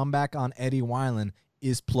 485. The comeback on Eddie Wineland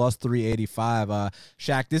is plus 385.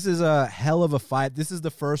 Shaq, this is a hell of a fight. This is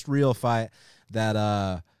the first real fight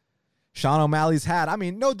that Sean O'Malley's had. I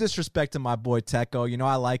mean, no disrespect to my boy Tecco.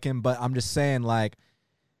 I like him, but I'm just saying, like,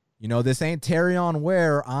 this ain't Terrion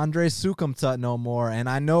Ware or Andre Sukumtut no more. And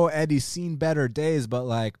I know Eddie's seen better days, but,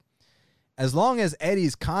 like, as long as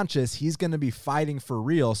Eddie's conscious, he's going to be fighting for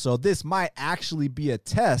real. So this might actually be a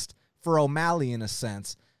test for O'Malley in a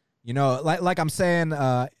sense. Like I'm saying,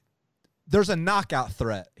 there's a knockout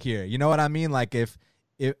threat here. You know what I mean? Like if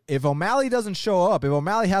if O'Malley doesn't show up, if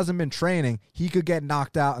O'Malley hasn't been training, he could get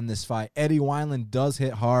knocked out in this fight. Eddie Wineland does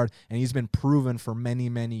hit hard, and he's been proven for many,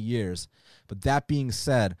 many years. But that being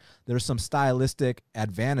said, there's some stylistic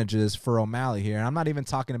advantages for O'Malley here. And I'm not even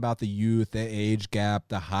talking about the youth, the age gap,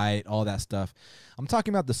 the height, all that stuff. I'm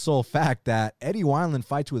talking about the sole fact that Eddie Wineland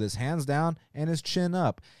fights with his hands down and his chin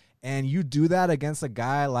up. And you do that against a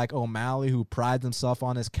guy like O'Malley, who prides himself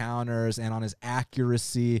on his counters and on his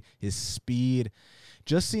accuracy, his speed.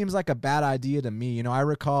 Just seems like a bad idea to me. You know, I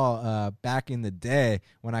recall back in the day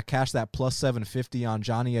when I cashed that plus 750 on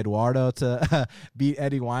Johnny Eduardo to beat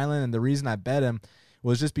Eddie Wineland, and the reason I bet him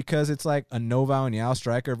was just because it's like a Nova União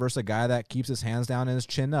striker versus a guy that keeps his hands down and his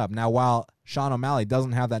chin up. Now, while Sean O'Malley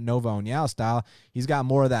doesn't have that Nova União style, he's got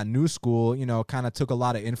more of that new school, you know, kind of took a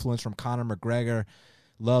lot of influence from Conor McGregor,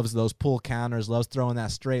 loves those pull counters, loves throwing that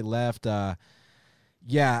straight left. I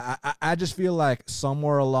just feel like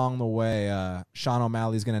somewhere along the way, Sean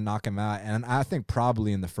O'Malley's going to knock him out, and I think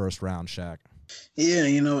probably in the first round, Shaq. Yeah,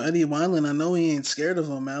 Eddie Wineland, I know he ain't scared of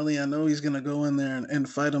O'Malley. I know he's going to go in there and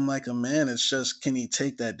fight him like a man. It's just, can he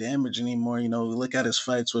take that damage anymore? Look at his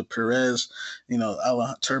fights with Perez,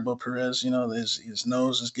 Turbo Perez, his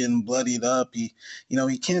nose is getting bloodied up. He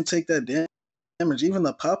can't take that damage. Even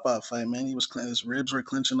the Popov fight, man, his ribs were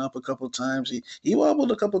clenching up a couple times. He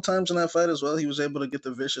wobbled a couple times in that fight as well. He was able to get the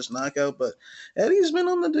vicious knockout, but Eddie's been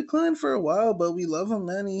on the decline for a while. But we love him,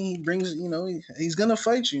 man. He brings, he's gonna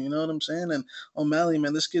fight you. You know what I'm saying? And O'Malley,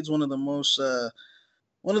 man, this kid's one of the most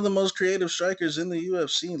creative strikers in the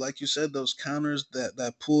UFC. Like you said, those counters,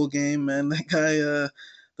 that pull game, man. That guy,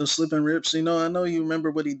 those slipping rips. I know you remember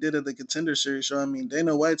what he did at the Contender Series show. I mean,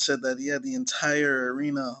 Dana White said that he had the entire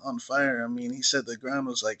arena on fire. I mean, he said the ground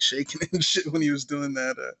was like shaking and shit when he was doing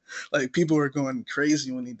that. Like people were going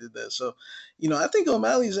crazy when he did that. So, I think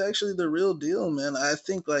O'Malley's actually the real deal, man. I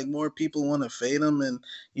think like more people want to fade him and,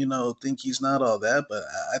 think he's not all that, but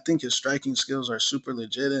I think his striking skills are super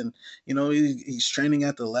legit. And, he's training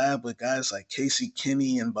at the lab with guys like Casey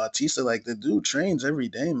Kinney and Bautista. Like the dude trains every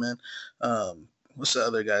day, man. What's the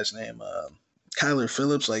other guy's name? Kyler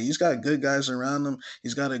Phillips. Like he's got good guys around him.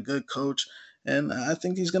 He's got a good coach. And I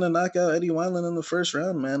think he's going to knock out Eddie Wineland in the first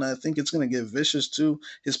round, man. I think it's going to get vicious, too.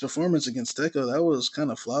 His performance against Tecco, that was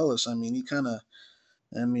kind of flawless. I mean, Tecco,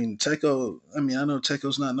 I know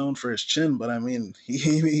Tecco's not known for his chin, but I mean,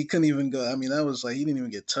 he couldn't even go. I mean, that was like, he didn't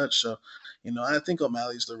even get touched. So, I think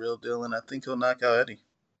O'Malley's the real deal, and I think he'll knock out Eddie.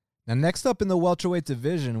 Now, next up in the welterweight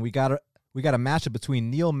division, we got a matchup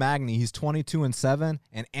between Neil Magny, he's 22-7,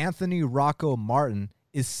 and Anthony Rocco Martin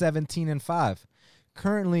is 17-5.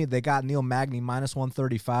 Currently, they got Neil Magny minus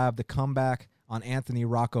 135. The comeback on Anthony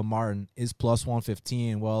Rocco Martin is plus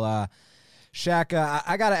 115. Well, Shaq,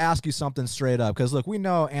 I got to ask you something straight up because, look, we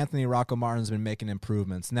know Anthony Rocco Martin's been making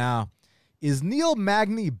improvements. Now, is Neil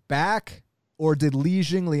Magny back, or did Li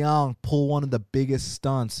Jingliang pull one of the biggest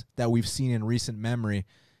stunts that we've seen in recent memory,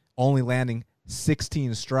 only landing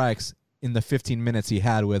 16 strikes in the 15 minutes he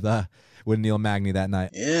had with Neil Magny that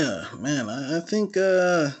night? Yeah, man, I think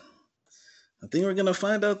we're gonna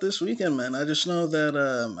find out this weekend, man. I just know that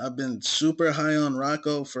I've been super high on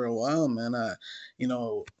Rocco for a while, man.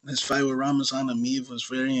 His fight with Ramazan Ameev was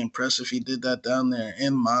very impressive. He did that down there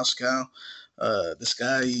in Moscow. This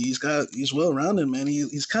guy, he's well rounded, man.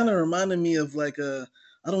 He's kind of reminding me of like I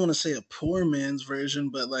don't want to say a poor man's version,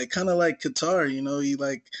 but like kind of like Qatar,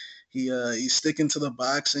 he's sticking to the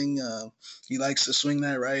boxing. He likes to swing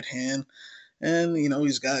that right hand. And,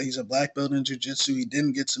 he's a black belt in jiu-jitsu. He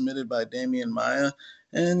didn't get submitted by Damian Maia.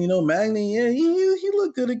 And, Magny, yeah, he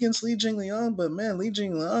looked good against Li Jingliang, but man, Li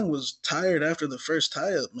Jingliang was tired after the first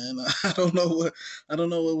tie-up, man. I don't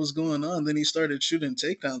know what was going on. Then he started shooting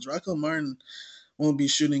takedowns. Rocco Martin won't be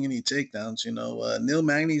shooting any takedowns. Neil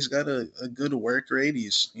Magny's got a good work rate.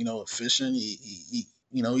 He's, efficient.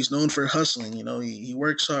 He's known for hustling. He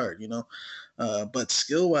works hard, but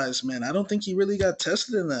skill-wise, man, I don't think he really got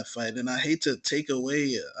tested in that fight. And I hate to take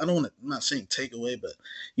away, I'm not saying take away, but,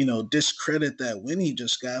 discredit that win he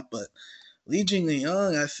just got. But Li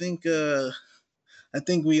Jingliang, I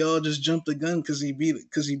think we all just jumped the gun because he beat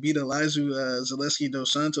Elizeu Zaleski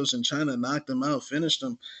dos Santos in China, knocked him out, finished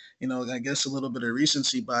him. I guess a little bit of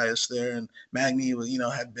recency bias there. And Magny,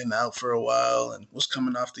 had been out for a while and was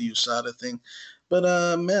coming off the USADA thing.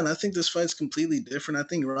 But, man, I think this fight's completely different. I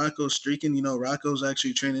think Rocco's streaking. Rocco's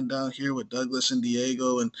actually training down here with Douglas and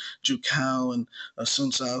Diego and Jucao and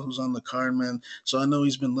Sun Sao, who's on the card, man. So I know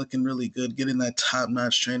he's been looking really good, getting that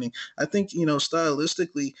top-notch training. I think,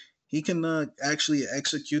 stylistically, he can actually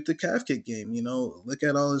execute the calf kick game. Look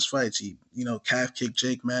at all his fights. He, calf kicked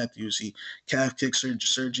Jake Matthews. He calf kicked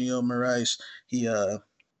Sergio Moraes. He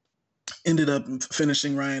ended up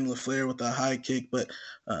finishing Ryan LaFleur with a high kick. But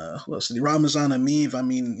let's see, Ramazan Ameev. I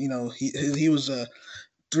mean, he was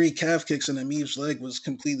three calf kicks and Ameev's leg was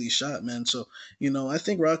completely shot, man. So, I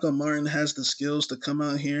think Rocco Martin has the skills to come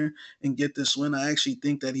out here and get this win. I actually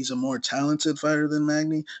think that he's a more talented fighter than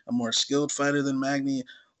Magny, a more skilled fighter than Magny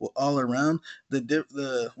all around.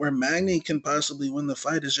 The where Magny can possibly win the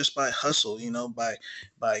fight is just by hustle,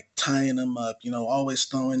 by tying him up, always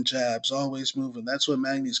throwing jabs, always moving. That's what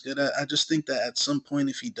Magny's good at. I just think that at some point,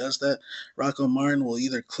 if he does that, Rocco Martin will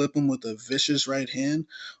either clip him with a vicious right hand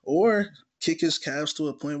or kick his calves to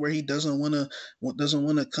a point where he doesn't want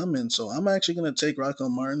to come in. So I'm actually going to take Rocco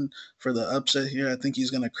Martin for the upset here. I think he's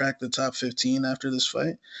going to crack the top 15 after this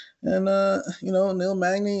fight. And Neil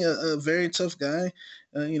Magny, a very tough guy.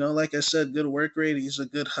 Like I said, good work rate. He's a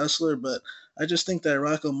good hustler, but I just think that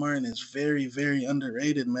Rocco Martin is very, very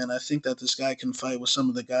underrated, man. I think that this guy can fight with some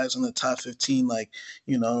of the guys in the top 15, like,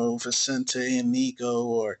 Vicente and Nico,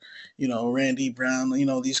 or, Randy Brown,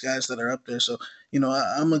 these guys that are up there. So, I'm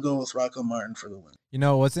going to go with Rocco Martin for the win.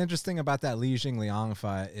 What's interesting about that Li Jingliang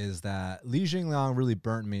fight is that Li Jingliang really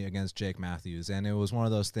burnt me against Jake Matthews. And it was one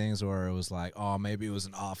of those things where it was like, oh, maybe it was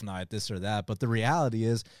an off night, this or that. But the reality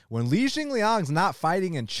is when Li Jingliang's not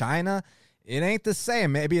fighting in China, it ain't the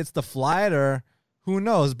same. Maybe it's the flight or who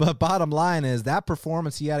knows. But bottom line is that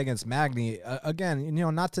performance he had against Magny, again,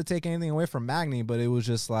 not to take anything away from Magny, but it was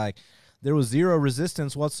just like there was zero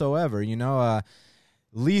resistance whatsoever.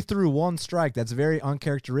 Lee threw one strike. That's very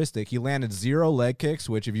uncharacteristic. He landed 0 leg kicks,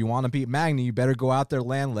 which if you want to beat Magny, you better go out there,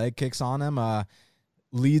 land leg kicks on him.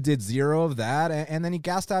 Lee did 0 of that, and then he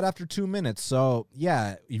gassed out after 2 minutes. So,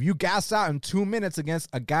 yeah, if you gas out in 2 minutes against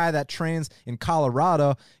a guy that trains in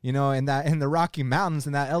Colorado, in the Rocky Mountains,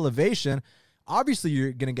 in that elevation, obviously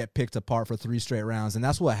you're going to get picked apart for 3 straight rounds, and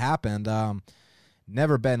that's what happened.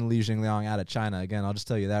 Never betting Li Jingliang out of China again. I'll just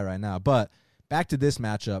tell you that right now. But back to this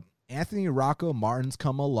matchup. Anthony Rocco Martin's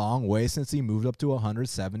come a long way since he moved up to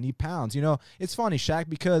 170 pounds. It's funny, Shaq,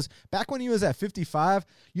 because back when he was at 55,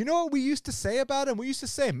 you know what we used to say about him? We used to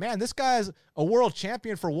say, man, this guy's a world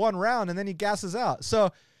champion for 1 round, and then he gasses out.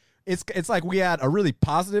 So it's like we had a really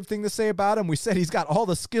positive thing to say about him. We said he's got all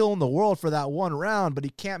the skill in the world for that 1 round, but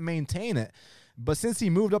he can't maintain it. But since he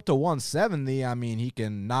moved up to 170, I mean, he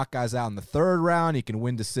can knock guys out in the 3rd round. He can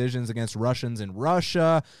win decisions against Russians in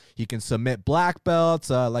Russia. He can submit black belts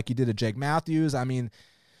like he did to Jake Matthews. I mean,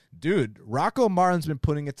 dude, Rocco Martin's been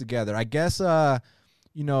putting it together. I guess, the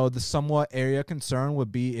somewhat area concern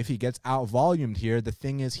would be if he gets out-volumed here. The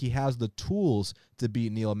thing is, he has the tools to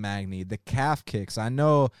beat Neil Magny, the calf kicks. I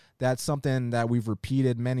know that's something that we've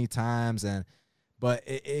repeated many times, but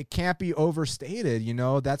it can't be overstated.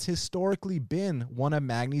 That's historically been one of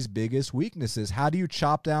Magny's biggest weaknesses. How do you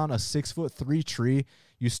chop down a 6'3" tree?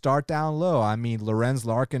 You start down low. I mean, Lorenz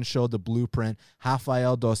Larkin showed the blueprint.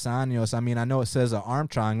 Rafael Dos Anjos, I mean, I know it says an arm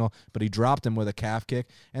triangle, but he dropped him with a calf kick.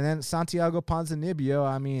 And then Santiago Ponzinibbio,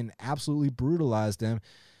 I mean, absolutely brutalized him.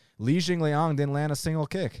 Li Jingliang didn't land a single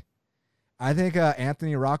kick. I think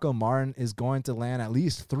Anthony Rocco Martin is going to land at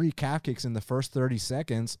least 3 calf kicks in the first 30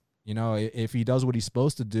 seconds. If he does what he's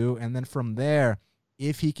supposed to do. And then from there,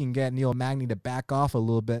 if he can get Neil Magny to back off a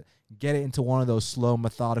little bit, get it into one of those slow,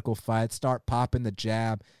 methodical fights, start popping the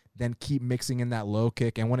jab, then keep mixing in that low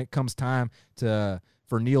kick. And when it comes time for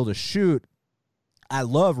Neil to shoot, I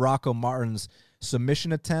love Rocco Martin's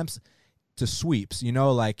submission attempts to sweeps.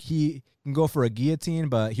 Like he can go for a guillotine,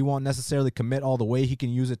 but he won't necessarily commit all the way. He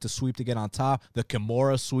can use it to sweep to get on top. The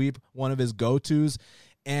Kimura sweep, one of his go-tos.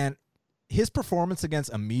 And his performance against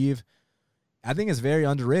Ameev, I think, is very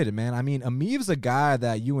underrated, man. I mean, Ameev's a guy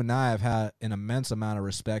that you and I have had an immense amount of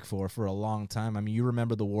respect for a long time. I mean, you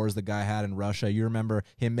remember the wars the guy had in Russia. You remember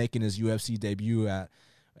him making his UFC debut at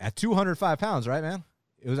 205 pounds, right, man?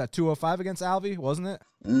 It was at 205 against Alvey, wasn't it?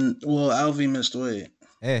 Well, Alvey missed weight.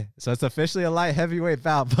 Hey, so it's officially a light heavyweight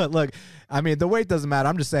bout. But look, I mean, the weight doesn't matter.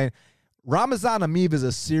 I'm just saying, Ramazan Ameev is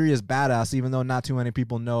a serious badass, even though not too many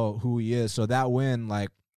people know who he is. So that win, like,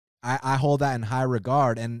 I hold that in high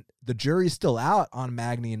regard, and the jury's still out on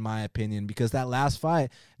Magny, in my opinion, because that last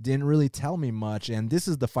fight didn't really tell me much, and this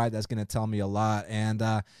is the fight that's going to tell me a lot. And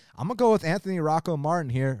I'm going to go with Anthony Rocco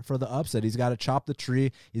Martin here for the upset. He's got to chop the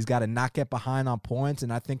tree. He's got to not get behind on points,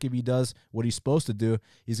 and I think if he does what he's supposed to do,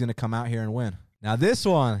 he's going to come out here and win. Now this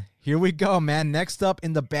one, here we go, man. Next up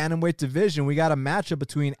in the bantamweight division, we got a matchup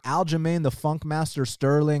between Aljamain, the Funkmaster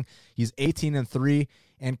Sterling. He's 18-3,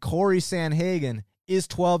 and Corey Sandhagen is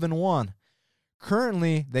 12-1.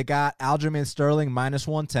 Currently, they got Aljamain Sterling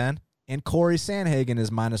 -110, and Corey Sandhagen is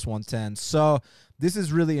 -110. So this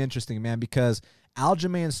is really interesting, man, because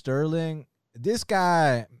Aljamain Sterling, this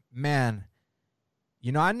guy, man,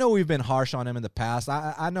 I know we've been harsh on him in the past.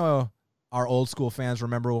 I know our old school fans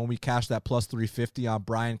remember when we cashed that plus 350 on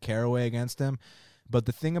Brian Caraway against him. But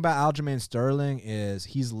the thing about Aljamain Sterling is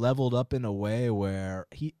he's leveled up in a way where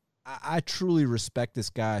I truly respect this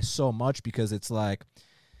guy so much, because it's like,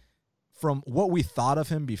 from what we thought of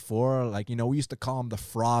him before, like, we used to call him the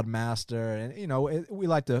fraud master, and, we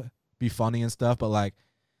like to be funny and stuff, but like,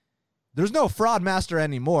 there's no fraud master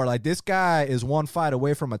anymore. Like, this guy is one fight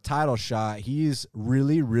away from a title shot. He's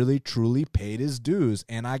really, really, truly paid his dues,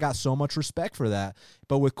 and I got so much respect for that.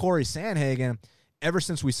 But with Corey Sandhagen, ever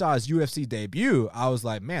since we saw his UFC debut, I was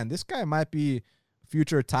like, man, this guy might be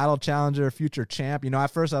future title challenger, future champ.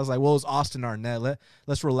 At first I was like, well, it's Austin Arnett.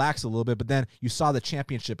 Let's relax a little bit. But then you saw the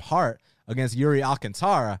championship heart against Yuri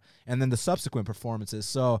Alcantara, and then the subsequent performances.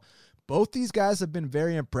 So both these guys have been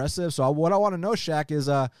very impressive. So what I want to know, Shaq, is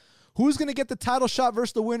who's going to get the title shot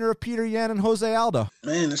versus the winner of Peter Yan and Jose Aldo?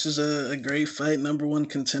 Man, this is a great fight, number one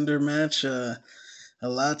contender match. A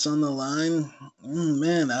lot's on the line.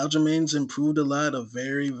 Man, Aljamain's improved a lot. A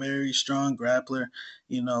very, very strong grappler.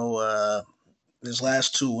 His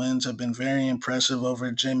last two wins have been very impressive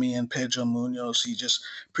over Jimmy and Pedro Munoz. He just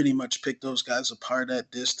pretty much picked those guys apart at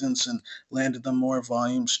distance and landed them more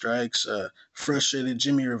volume strikes. Frustrated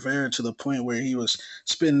Jimmy Rivera to the point where he was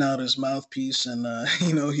spitting out his mouthpiece. And,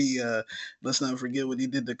 let's not forget what he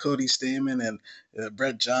did to Cody Stamann and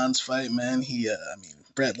Brett John's fight, man.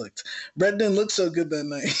 Brett didn't look so good that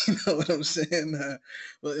night. You know what I'm saying?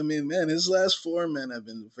 Man, his last four, man, have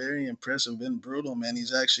been very impressive, been brutal, man.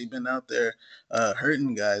 He's actually been out there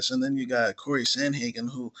hurting guys. And then you got Corey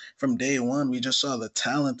Sandhagen, who from day one, we just saw the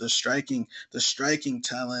talent, the striking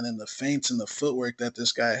talent and the feints and the footwork that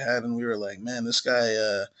this guy had. And we were like, man, this guy,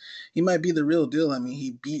 he might be the real deal. I mean,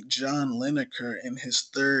 he beat John Lineker in his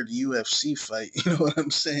third UFC fight. You know what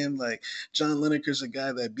I'm saying? Like, John Lineker's a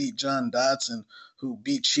guy that beat John Dodson, who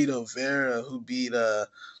beat Chito Vera, who beat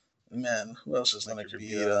who else is Lineker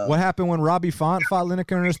beat? What happened when Robbie Font fought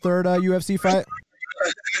Lineker in his third UFC fight?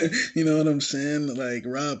 You know what I'm saying? Like,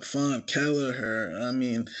 Rob Font, Kelleher. I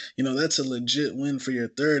mean, that's a legit win for your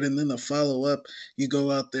third. And then the follow-up, you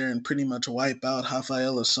go out there and pretty much wipe out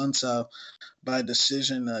Rafael Assunção by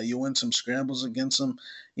decision. You win some scrambles against him.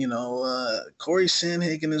 Corey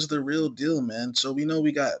Sandhagen is the real deal, man. So we know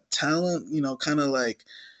we got talent, kind of like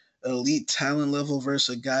elite talent level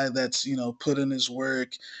versus a guy that's put in his work,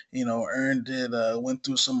 earned it, went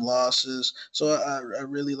through some losses. So I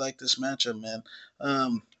really like this matchup, man.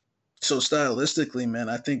 So stylistically, man,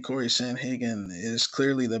 I think Corey Sandhagen is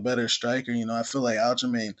clearly the better striker. I feel like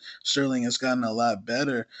Aljamain Sterling has gotten a lot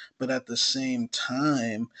better, but at the same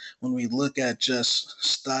time, when we look at just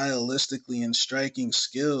stylistically and striking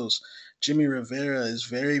skills, Jimmy Rivera is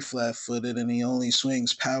very flat-footed and he only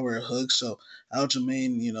swings power hooks. So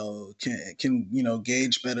Aljamain, can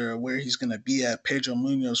gauge better where he's going to be at. Pedro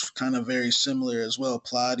Munoz, kind of very similar as well.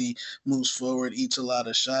 Plotty, moves forward, eats a lot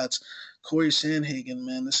of shots. Corey Sandhagen,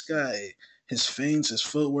 man, this guy, his feints, his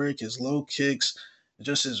footwork, his low kicks,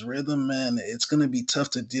 just his rhythm, man, it's going to be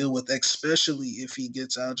tough to deal with, especially if he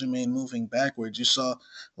gets Aljamain moving backwards. You saw,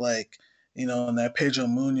 in that Pedro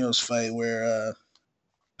Munoz fight where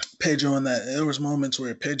Pedro there was moments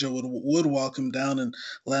where Pedro would walk him down and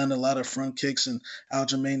land a lot of front kicks, and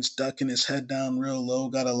Aljamain's ducking his head down real low,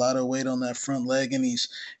 got a lot of weight on that front leg, and he's,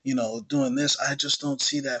 doing this. I just don't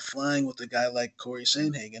see that flying with a guy like Corey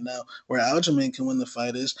Sandhagen. Now, where Aljamain can win the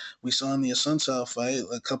fight is, we saw in the Assunção fight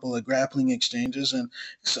a couple of grappling exchanges, and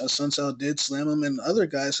Assunção did slam him, and other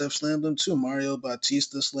guys have slammed him too. Mario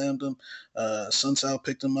Bautista slammed him. Assunção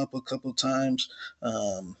picked him up a couple times.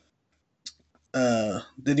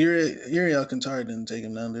 Did Yuri Alcantara didn't take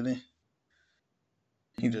him down, did he?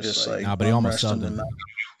 He just but he almost subbed him.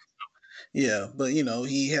 Yeah, but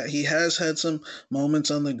he has had some moments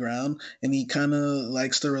on the ground, and he kind of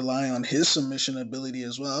likes to rely on his submission ability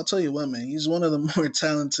as well. I'll tell you what, man, he's one of the more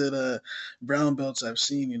talented brown belts I've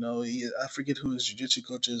seen. I forget who his jiu-jitsu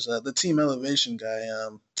coach is. The Team Elevation guy,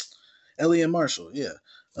 Elliot Marshall. Yeah.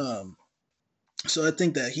 So I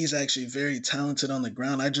think that he's actually very talented on the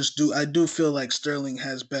ground. I do feel like Sterling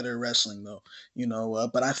has better wrestling though,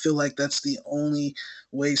 but I feel like that's the only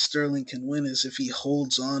way Sterling can win is if he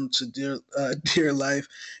holds on to dear life,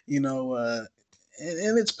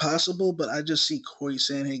 and it's possible, but I just see Corey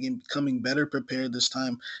Sandhagen coming better prepared this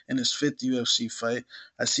time in his fifth UFC fight.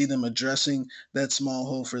 I see them addressing that small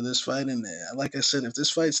hole for this fight. And like I said, if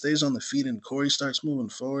this fight stays on the feet and Corey starts moving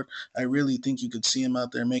forward, I really think you could see him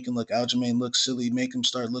out there making Aljamain look silly, make him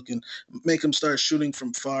start shooting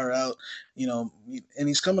from far out, and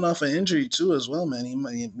he's coming off an injury too as well, man.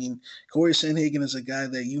 I mean, Corey Sandhagen is a guy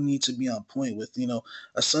that you need to be on point with.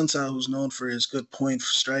 A Sun Tzu who's known for his good point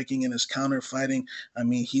striking and his counter fighting. I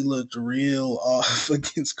mean, he looked real off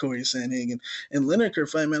against Corey Sandhagen. And Lineker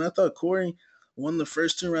fight, man, I thought Corey won the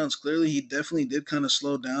first 2 rounds clearly. He definitely did kind of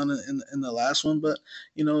slow down in the last one, but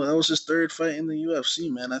that was his third fight in the UFC,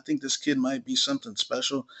 man. I think this kid might be something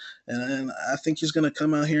special, and I think he's going to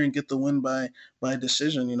come out here and get the win by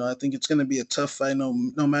decision. I think it's going to be a tough fight, no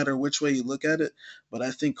matter which way you look at it. But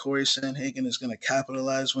I think Corey Sandhagen is going to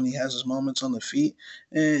capitalize when he has his moments on the feet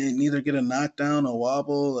and either get a knockdown, a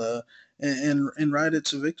wobble, and ride it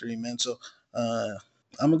to victory, man. So.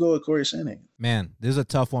 I'm going to go with Corey Sandhagen. Man, this is a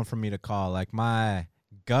tough one for me to call. Like, my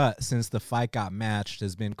gut since the fight got matched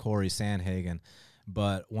has been Corey Sandhagen.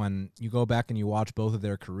 But when you go back and you watch both of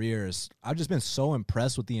their careers, I've just been so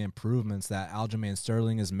impressed with the improvements that Aljamain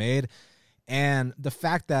Sterling has made. And the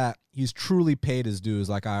fact that he's truly paid his dues,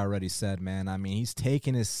 like I already said, man. I mean, he's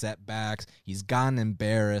taken his setbacks. He's gotten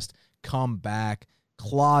embarrassed, come back,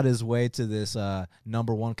 clawed his way to this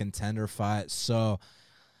number one contender fight. So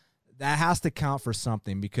that has to count for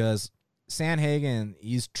something, because Sandhagen,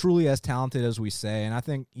 he's truly as talented as we say, and I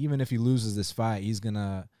think even if he loses this fight, he's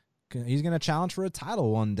gonna challenge for a title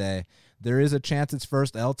one day. There is a chance it's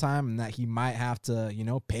first L time, and that he might have to,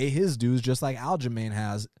 pay his dues just like Aljamain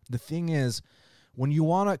has. The thing is, when you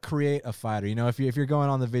want to create a fighter, if you're going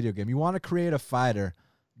on the video game, you want to create a fighter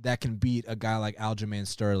that can beat a guy like Aljamain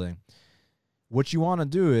Sterling. What you want to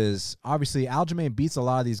do is, obviously, Aljamain beats a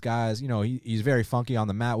lot of these guys. He's very funky on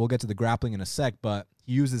the mat. We'll get to the grappling in a sec, but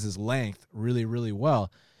he uses his length really, really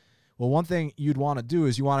well. Well, one thing you'd want to do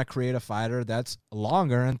is you want to create a fighter that's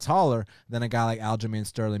longer and taller than a guy like Aljamain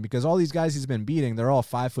Sterling, because all these guys he's been beating, they're all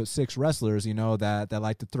 5'6" wrestlers, that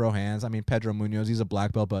like to throw hands. I mean, Pedro Munoz, he's a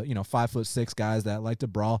black belt, but, 5'6" guys that like to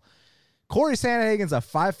brawl. Corey Sandhagen's a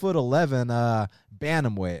 5'11"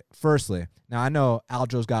 bantamweight, firstly. Now, I know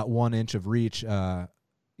Aljo's got 1 inch of reach,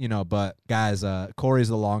 but guys, Corey's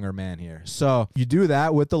the longer man here. So you do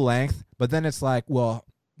that with the length, but then it's like, well,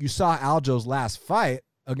 you saw Aljo's last fight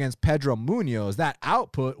against Pedro Munoz. That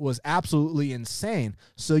output was absolutely insane.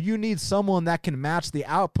 So you need someone that can match the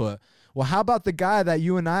output. Well, how about the guy that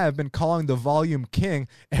you and I have been calling the volume king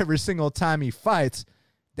every single time he fights?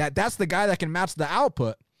 That's the guy that can match the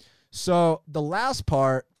output. So the last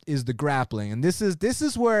part is the grappling, and this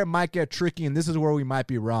is where it might get tricky, and this is where we might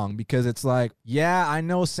be wrong, because it's like, yeah, I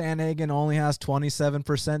know Sandhagen only has 27%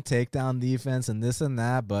 takedown defense and this and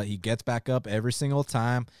that, but he gets back up every single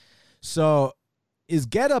time. So his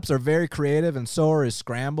get-ups are very creative, and so are his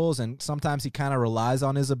scrambles, and sometimes he kind of relies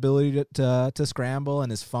on his ability to scramble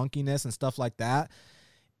and his funkiness and stuff like that.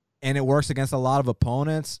 And it works against a lot of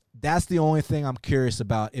opponents. That's the only thing I'm curious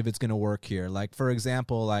about, if it's going to work here. Like, for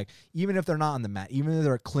example, like, even if they're not on the mat, even if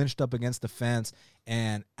they're clinched up against the fence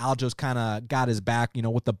and Aljo's kind of got his back,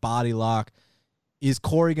 with the body lock, is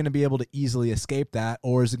Corey going to be able to easily escape that?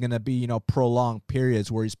 Or is it going to be, prolonged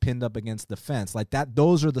periods where he's pinned up against the fence? Like that,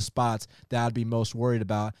 those are the spots that I'd be most worried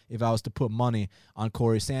about if I was to put money on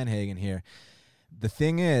Corey Sandhagen here. The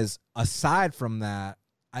thing is, aside from that,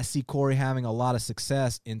 I see Corey having a lot of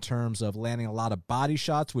success in terms of landing a lot of body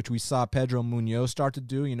shots, which we saw Pedro Munoz start to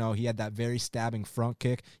do. He had that very stabbing front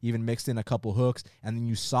kick, even mixed in a couple hooks, and then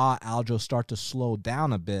you saw Aljo start to slow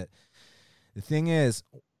down a bit. The thing is,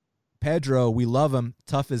 Pedro, we love him,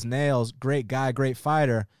 tough as nails, great guy, great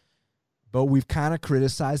fighter, but we've kind of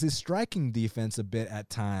criticized his striking defense a bit at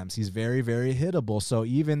times. He's very, very hittable. So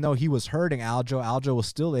even though he was hurting Aljo was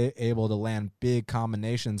still able to land big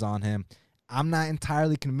combinations on him. I'm not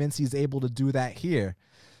entirely convinced he's able to do that here.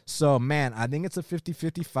 So, man, I think it's a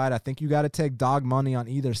 50-50 fight. I think you got to take dog money on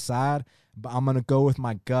either side, but I'm going to go with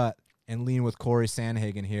my gut and lean with Corey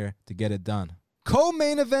Sandhagen here to get it done.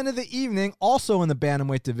 Co-main event of the evening, also in the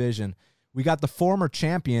bantamweight division. We got the former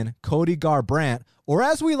champion, Cody Garbrandt, or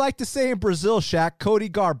as we like to say in Brazil, Shaq, Cody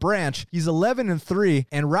Garbrandt. He's 11-3,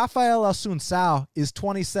 and Rafael Assunção is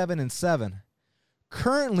 27-7.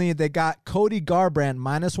 Currently, they got Cody Garbrandt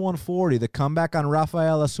minus 140. The comeback on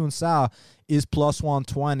Rafael Assunção is plus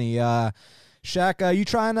 120. Shaq, you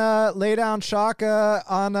trying to lay down chalk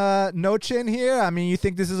on No Chin here? I mean, you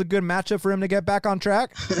think this is a good matchup for him to get back on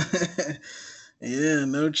track? Yeah,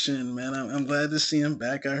 No Chin, man. I'm glad to see him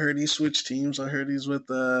back. I heard he switched teams. I heard he's with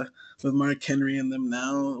Mark Henry and them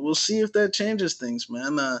now. We'll see if that changes things,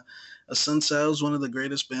 man. Assunção is one of the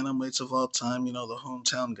greatest bantamweights of all time, the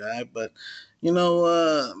hometown guy. But,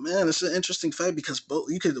 man, it's an interesting fight because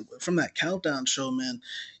both, you could, from that countdown show, man,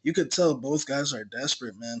 you could tell both guys are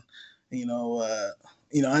desperate, man.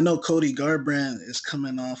 I know Cody Garbrandt is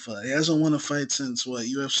coming off. He hasn't won a fight since what,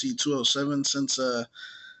 UFC 207,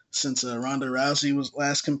 since Ronda Rousey was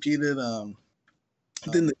last competed. Then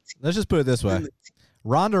the, Let's just put it this way. then the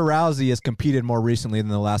Ronda Rousey has competed more recently than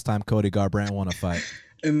the last time Cody Garbrandt won a fight.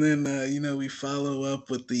 And then we follow up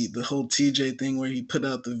with the whole TJ thing where he put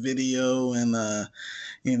out the video, and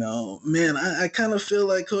man, I kind of feel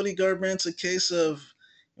like Cody Garbrandt's a case of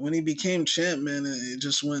when he became champ, man. It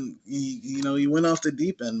just went, he went off the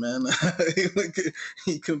deep end, man.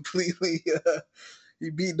 he completely he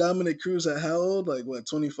beat Dominic Cruz at how old? Like what,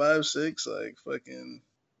 25-6? Like fucking,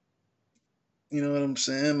 you know what I'm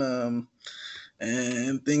saying?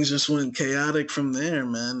 And things just went chaotic from there,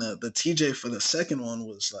 man. The TJ for the second one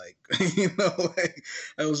was like, like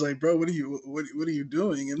I was like, bro, what are you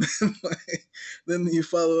doing? And then then you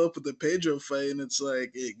follow up with the Pedro fight, and it's like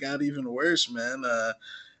it got even worse, man.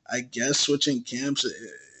 I guess switching camps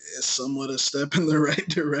is somewhat a step in the right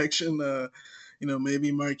direction.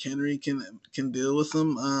 Maybe Mark Henry can deal with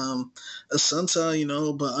him.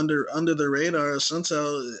 Assunção, but under the radar,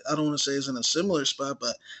 Assunção, I don't want to say is in a similar spot,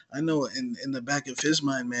 but I know in the back of his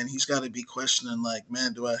mind, man, he's got to be questioning, like,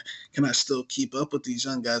 man, can I still keep up with these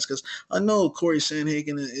young guys? Because I know Corey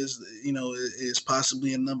Sandhagen is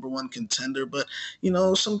possibly a number one contender, but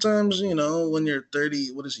sometimes when you're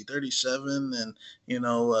 30, what is he, 37, and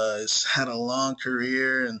has had a long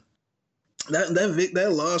career, and that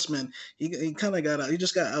loss, man, he kind of got out. He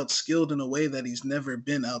just got outskilled in a way that he's never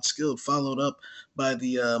been outskilled. Followed up by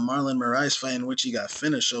the Marlon Moraes fight, in which he got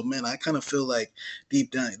finished. So, man, I kind of feel like deep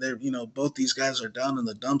down there, both these guys are down in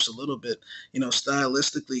the dumps a little bit.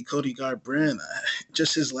 Stylistically, Cody Garbrandt,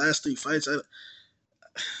 just his last three fights,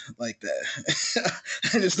 like that.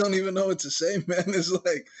 I just don't even know what to say, man. It's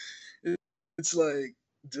like.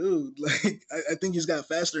 Dude, like I think he's got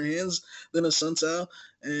faster hands than Assunção,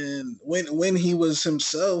 and when he was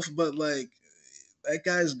himself, but like that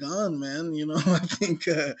guy's gone, man. I think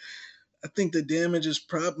the damage is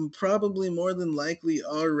probably more than likely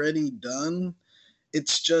already done.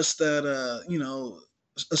 It's just that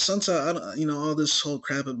Assunção, all this whole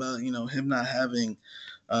crap about him not having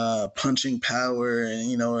punching power,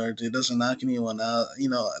 and or it doesn't knock anyone out.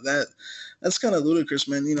 That's kind of ludicrous,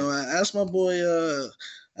 man. I asked my boy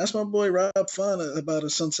Rob Font about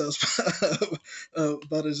Assunção's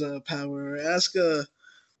about his power. Ask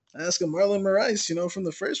Marlon Moraes, from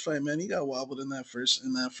the first fight, man. He got wobbled in that first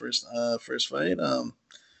fight.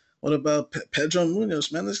 What about Pedro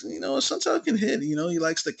Munoz, man? Assunção can hit. He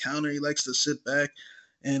likes to counter. He likes to sit back,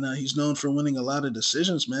 and he's known for winning a lot of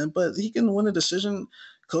decisions, man. But he can win a decision.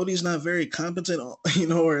 Cody's not very competent,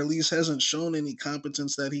 or at least hasn't shown any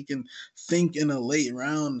competence that he think in a late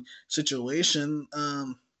round situation.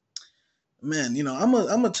 Man, I'm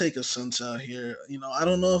gonna take Assunção here. I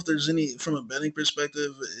don't know if there's any, from a betting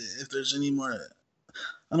perspective, if there's any more.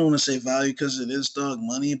 I don't want to say value because it is dog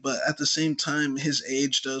money, but at the same time, his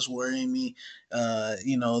age does worry me.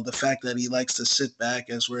 The fact that he likes to sit back,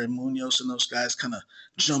 as where Munoz and those guys kind of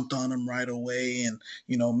jumped on him right away and,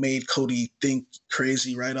 made Cody think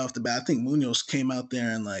crazy right off the bat. I think Munoz came out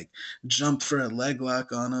there and like jumped for a leg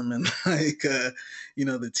lock on him, and the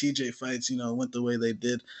TJ fights, went the way they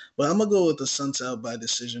did. But I'm going to go with the Assunção by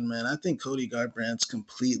decision, man. I think Cody Garbrandt's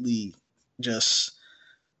completely just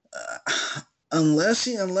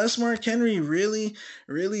unless Mark Henry really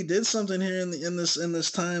did something here in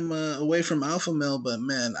this time away from Alpha Male. But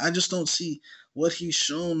man, I just don't see what he's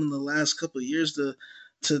shown in the last couple of years to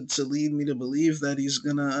lead me to believe that he's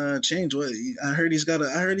gonna change. I heard he's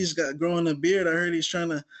got growing a beard. I heard he's trying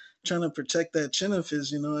to protect that chin of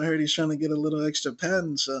his. I heard he's trying to get a little extra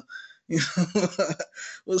padding. So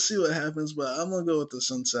we'll see what happens. But I'm gonna go with the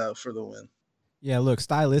Assunção for the win. Yeah, look,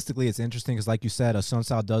 stylistically, it's interesting because, like you said,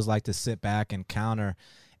 Assunção does like to sit back and counter,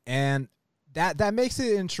 and that makes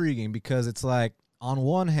it intriguing because it's like, on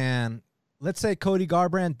one hand, let's say Cody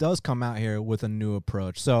Garbrandt does come out here with a new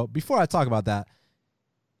approach. So before I talk about that,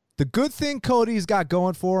 the good thing Cody's got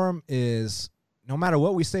going for him is no matter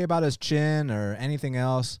what we say about his chin or anything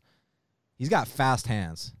else, he's got fast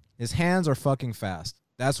hands. His hands are fucking fast.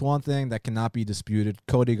 That's one thing that cannot be disputed.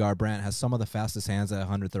 Cody Garbrandt has some of the fastest hands at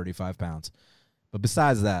 135 pounds. But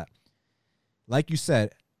besides that, like you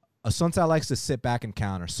said, Assunção likes to sit back and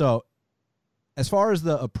counter. So as far as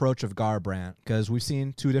the approach of Garbrandt, because we've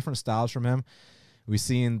seen two different styles from him. We've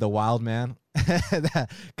seen the wild man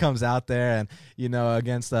that comes out there and,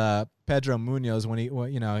 against Pedro Munoz when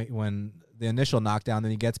the initial knockdown,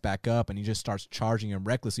 then he gets back up and he just starts charging him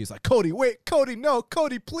recklessly. He's like, Cody, wait, Cody, no,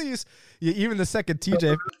 Cody, please. Even the second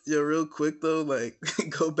TJ. Yeah, real quick though, like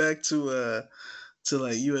go back to to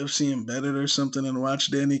like UFC Embedded or something and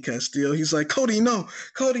watch Danny Castillo. He's like, Cody, no,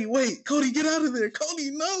 Cody, wait, Cody, get out of there,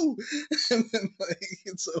 Cody, no, and then like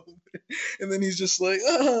it's over, and then he's just like,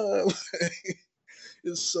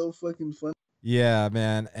 it's so fucking funny. Yeah,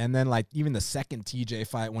 man. And then like even the second TJ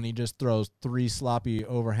fight when he just throws 3 sloppy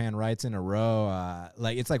overhand rights in a row,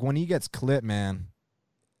 like it's like when he gets clipped, man,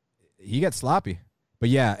 he gets sloppy. But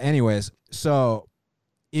yeah, anyways, so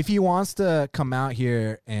if he wants to come out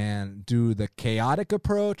here and do the chaotic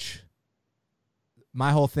approach,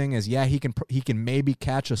 my whole thing is, yeah, he can maybe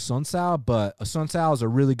catch a Sun Tzu, but a Sun Tzu is a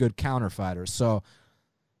really good counter fighter. So,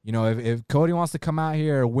 you know, if Cody wants to come out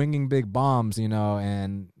here winging big bombs, you know,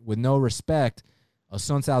 and with no respect, a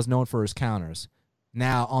Sun Tzu is known for his counters.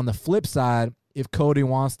 Now, on the flip side, if Cody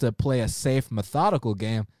wants to play a safe, methodical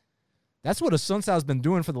game, that's what a Sun Tzu has been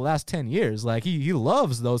doing for the last 10 years. Like, he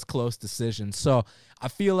loves those close decisions. So I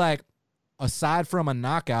feel like aside from a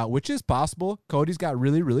knockout, which is possible, Cody's got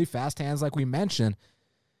really, really fast hands like we mentioned,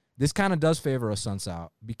 this kind of does favor a Sun Tzu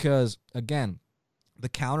because, again, the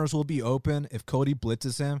counters will be open if Cody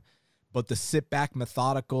blitzes him, but the sit-back,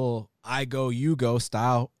 methodical, I go, you go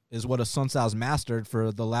style is what a Sun Tzu's mastered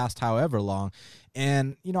for the last however long.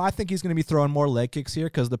 And, you know, I think he's going to be throwing more leg kicks here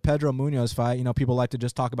because the Pedro Munoz fight, you know, people like to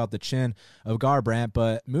just talk about the chin of Garbrandt,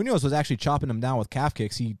 but Munoz was actually chopping him down with calf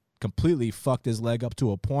kicks. He completely fucked his leg up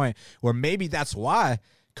to a point where maybe that's why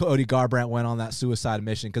Cody Garbrandt went on that suicide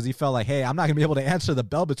mission because he felt like, hey, I'm not going to be able to answer the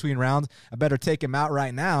bell between rounds. I better take him out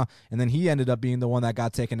right now. And then he ended up being the one that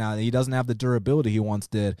got taken out. He doesn't have the durability he once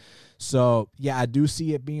did. So, yeah, I do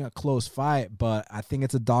see it being a close fight, but I think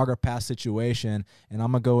it's a dog or pass situation. And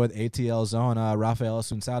I'm going to go with ATL Zone, Rafael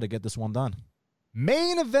Assunção to get this one done.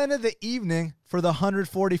 Main event of the evening for the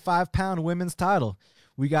 145-pound women's title.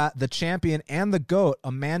 We got the champion and the GOAT,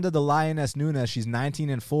 Amanda the Lioness Nunes. She's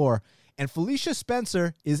 19-4. And Felicia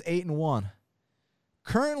Spencer is 8-1.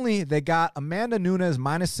 Currently, they got Amanda Nunes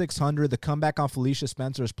 -600. The comeback on Felicia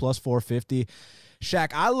Spencer is +450.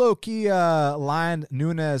 Shaq, I low-key lined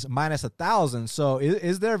Nunes -1,000. So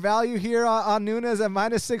is there value here on Nunes at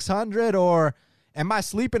 -600? Or am I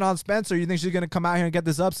sleeping on Spencer? You think she's going to come out here and get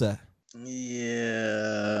this upset?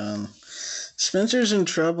 Yeah. Spencer's in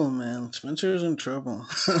trouble, man. Spencer's in trouble.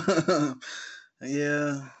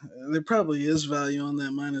 Yeah, there probably is value on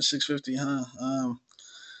that -650, huh?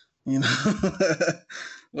 You know,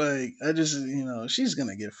 like I just, you know, she's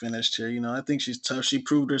gonna get finished here. You know, I think she's tough. She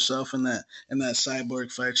proved herself in that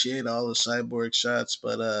Cyborg fight. She ate all the Cyborg shots,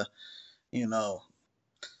 but you know,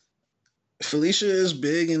 Felicia is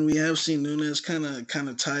big, and we have seen Nunes kind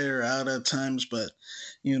of tire out at times, but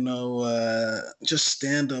you know, just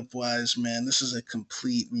stand up wise, man, this is a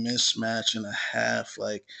complete mismatch and a half.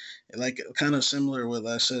 Like kind of similar with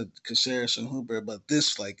I said, Caceres and Huber, but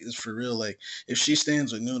this like is for real. Like if she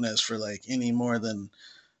stands with Nunes for like any more than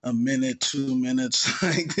a minute, 2 minutes,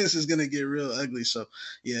 like this is gonna get real ugly. So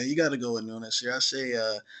yeah, you got to go with Nunes here. I say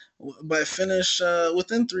by finish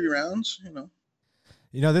within 3 rounds.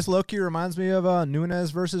 You know, this low-key reminds me of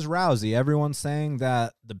Nunes versus Rousey. Everyone's saying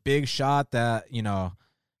that the big shot that, you know,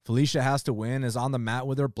 Felicia has to win is on the mat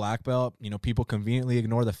with her black belt. You know, people conveniently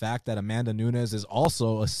ignore the fact that Amanda Nunes is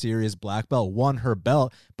also a serious black belt, won her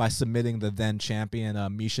belt by submitting the then champion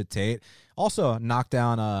Miesha Tate. Also knocked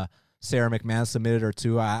down Sarah McMahon, submitted her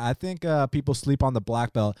too. I think people sleep on the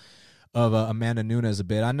black belt of Amanda Nunes a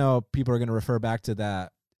bit. I know people are going to refer back to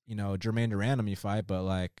that, you know, Jermaine Durandamy fight, but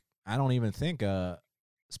like I don't even think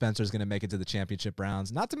Spencer's going to make it to the championship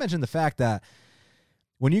rounds. Not to mention the fact that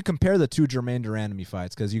when you compare the two Jermaine Durandamy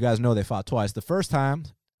fights, because you guys know they fought twice, the first time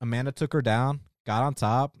Amanda took her down, got on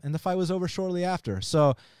top, and the fight was over shortly after.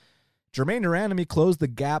 So Jermaine Durandamy closed the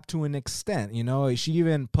gap to an extent. You know, she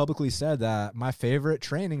even publicly said that my favorite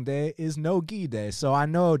training day is no-gi day. So I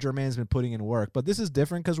know Jermaine's been putting in work, but this is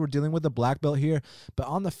different because we're dealing with the black belt here. But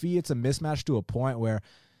on the feet, it's a mismatch to a point where,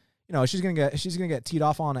 you know, she's gonna get teed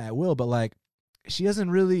off on at will, but like she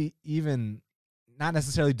doesn't really even not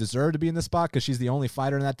necessarily deserve to be in the spot because she's the only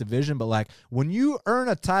fighter in that division. But like when you earn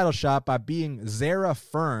a title shot by being Zara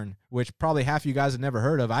Fern, which probably half you guys have never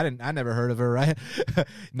heard of. I never heard of her, right?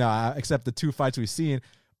 No, except the 2 fights we've seen,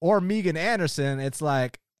 or Megan Anderson. It's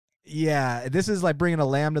like, yeah, this is like bringing a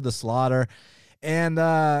lamb to the slaughter. And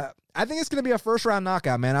I think it's going to be a first round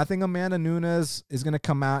knockout, man. I think Amanda Nunes is going to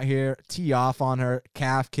come out here, tee off on her,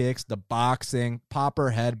 calf kicks, the boxing, pop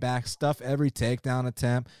her head back, stuff every takedown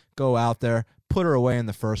attempt, go out there, put her away in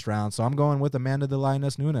the first round. So I'm going with Amanda the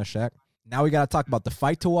Lioness Nunes, Shaq. Now we got to talk about the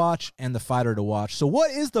fight to watch and the fighter to watch. So what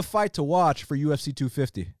is the fight to watch for UFC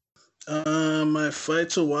 250? My fight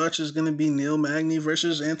to watch is going to be Neil Magny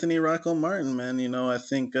versus Anthony Rocco Martin, man. I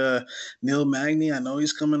think Neil Magny, I know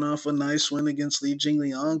he's coming off a nice win against Li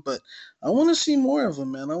Jingliang, but I want to see more of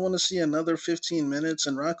him, man. I want to see another 15 minutes.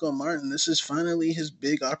 And Rocco Martin, this is finally his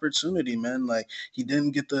big opportunity, man. Like, he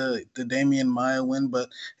didn't get the Damian Maya win, but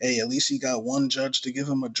hey, at least he got one judge to give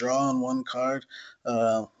him a draw on one card.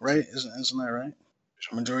 Right? Isn't that right?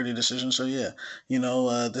 Majority decision. So yeah,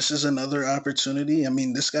 this is another opportunity. I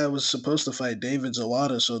mean, this guy was supposed to fight David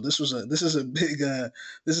Zawada, so this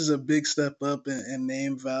is a big step up in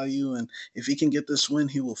name value. And if he can get this win,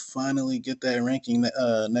 he will finally get that ranking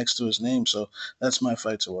next to his name. So that's my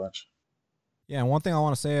fight to watch. Yeah, and one thing I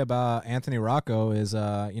want to say about Anthony Rocco is,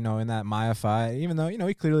 in that Maya fight, even though,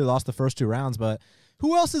 he clearly lost the first 2 rounds, but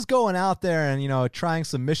who else is going out there and, trying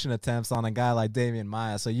submission attempts on a guy like Damian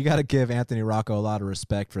Maya? So you got to give Anthony Rocco a lot of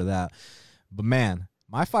respect for that. But, man,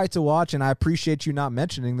 my fight to watch, and I appreciate you not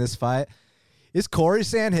mentioning this fight, is Corey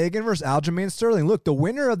Sandhagen versus Aljamain Sterling. Look, the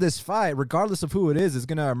winner of this fight, regardless of who it is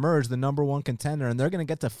going to emerge the number 1 contender, and they're going to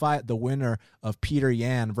get to fight the winner of Peter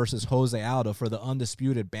Yan versus Jose Aldo for the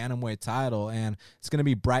undisputed bantamweight title, and it's going to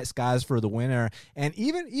be bright skies for the winner. And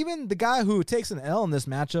even the guy who takes an L in this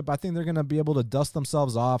matchup, I think they're going to be able to dust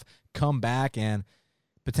themselves off, come back, and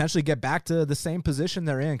potentially get back to the same position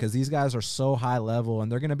they're in, because these guys are so high level and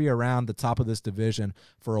they're going to be around the top of this division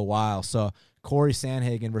for a while. So Corey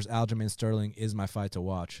Sandhagen versus Aljamain Sterling is my fight to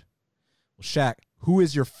watch. Well, Shaq, who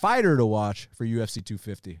is your fighter to watch for UFC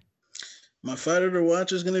 250? My fighter to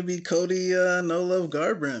watch is going to be Cody No Love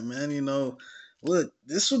Garbrandt, man. Look,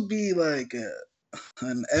 this would be like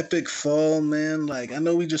an epic fall, man. Like, I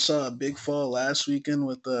know we just saw a big fall last weekend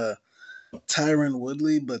with Tyron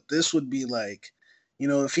Woodley, but this would be like,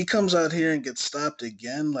 if he comes out here and gets stopped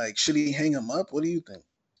again, like, should he hang him up? What do you think?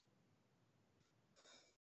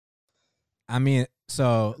 I mean,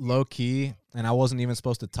 so low key, and I wasn't even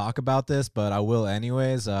supposed to talk about this, but I will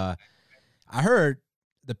anyways. I heard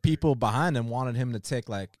the people behind him wanted him to take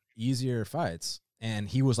like easier fights, and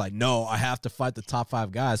he was like, "No, I have to fight the top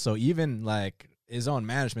 5 guys." So even like his own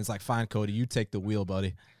management's like, "Fine, Cody, you take the wheel,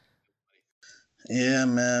 buddy." Yeah,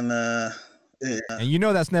 man. Yeah. And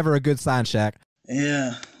that's never a good sign, Shaq.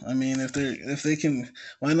 Yeah, I mean, if they can,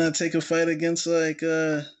 why not take a fight against like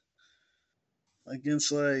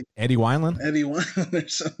Eddie Wineland or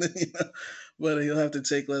something, but he'll have to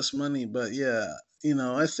take less money. But yeah,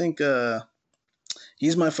 I think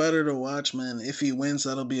he's my fighter to watch, man. If he wins,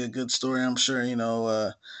 that'll be a good story. I'm sure,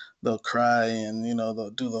 they'll cry and, they'll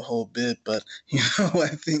do the whole bit. But, I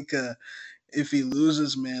think if he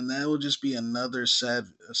loses, man, that will just be another sad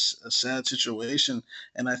situation.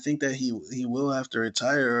 And I think that he will have to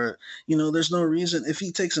retire. Or, there's no reason if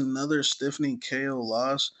he takes another stiffening KO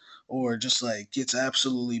loss or just like gets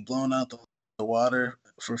absolutely blown out the water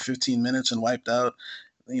for 15 minutes and wiped out.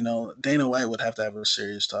 Dana White would have to have a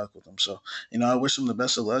serious talk with him. So, I wish him the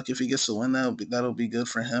best of luck. If he gets to win, that'll be good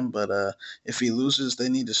for him. But if he loses, they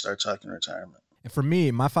need to start talking retirement. And for me,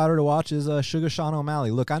 my fighter to watch is Sugar Sean O'Malley.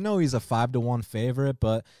 Look, I know he's a 5-1 favorite,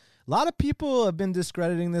 but a lot of people have been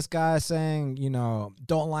discrediting this guy, saying,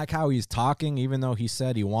 don't like how he's talking, even though he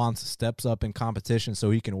said he wants steps up in competition so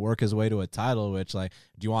he can work his way to a title, which, like,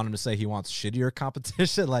 do you want him to say he wants shittier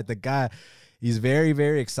competition? Like, the guy, he's very,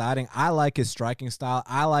 very exciting. I like his striking style.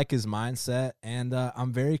 I like his mindset, and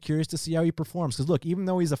I'm very curious to see how he performs. Because, look, even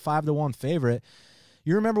though he's a 5-1 favorite,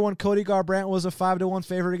 you remember when Cody Garbrandt was a 5-1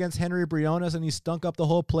 favorite against Henry Briones and he stunk up the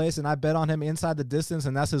whole place, and I bet on him inside the distance,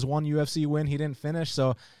 and that's his one UFC win he didn't finish.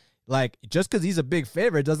 So, like, just because he's a big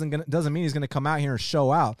favorite doesn't mean he's going to come out here and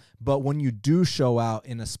show out. But when you do show out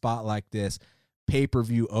in a spot like this,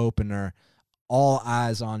 pay-per-view opener, all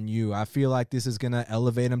eyes on you, I feel like this is going to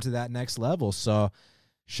elevate him to that next level. So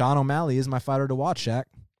Sean O'Malley is my fighter to watch, Shaq.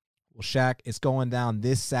 Well, Shaq, it's going down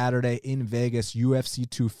this Saturday in Vegas, UFC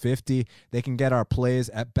 250. They can get our plays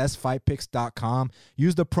at bestfightpicks.com.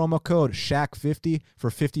 Use the promo code Shaq50 for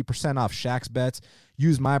 50% off Shaq's bets.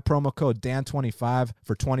 Use my promo code Dan25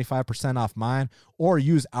 for 25% off mine, or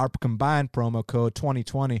use our combined promo code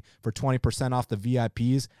 2020 for 20% off the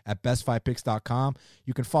VIPs at bestfightpicks.com.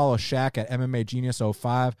 You can follow Shaq at MMA Genius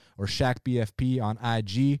 05 or ShaqBFP on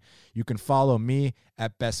IG. You can follow me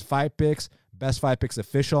at Best Fight Picks, Best Fight Picks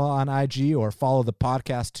Official on IG, or follow the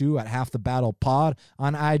podcast too at Half the Battle Pod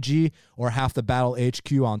on IG or Half the Battle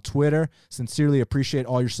HQ on Twitter. Sincerely appreciate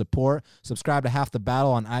all your support. Subscribe to Half the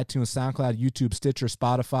Battle on iTunes, SoundCloud, YouTube, Stitcher,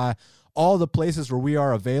 Spotify, all the places where we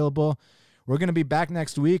are available. We're going to be back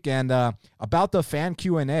next week, and about the fan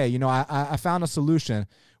Q&A, I found a solution.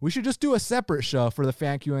 We should just do a separate show for the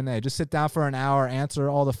fan Q&A. Just sit down for an hour, answer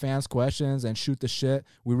all the fans' questions, and shoot the shit.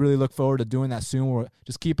 We really look forward to doing that soon. We'll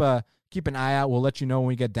just keep keep an eye out. We'll let you know when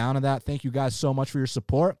we get down to that. Thank you guys so much for your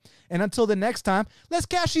support. And until the next time, let's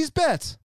cash these bets.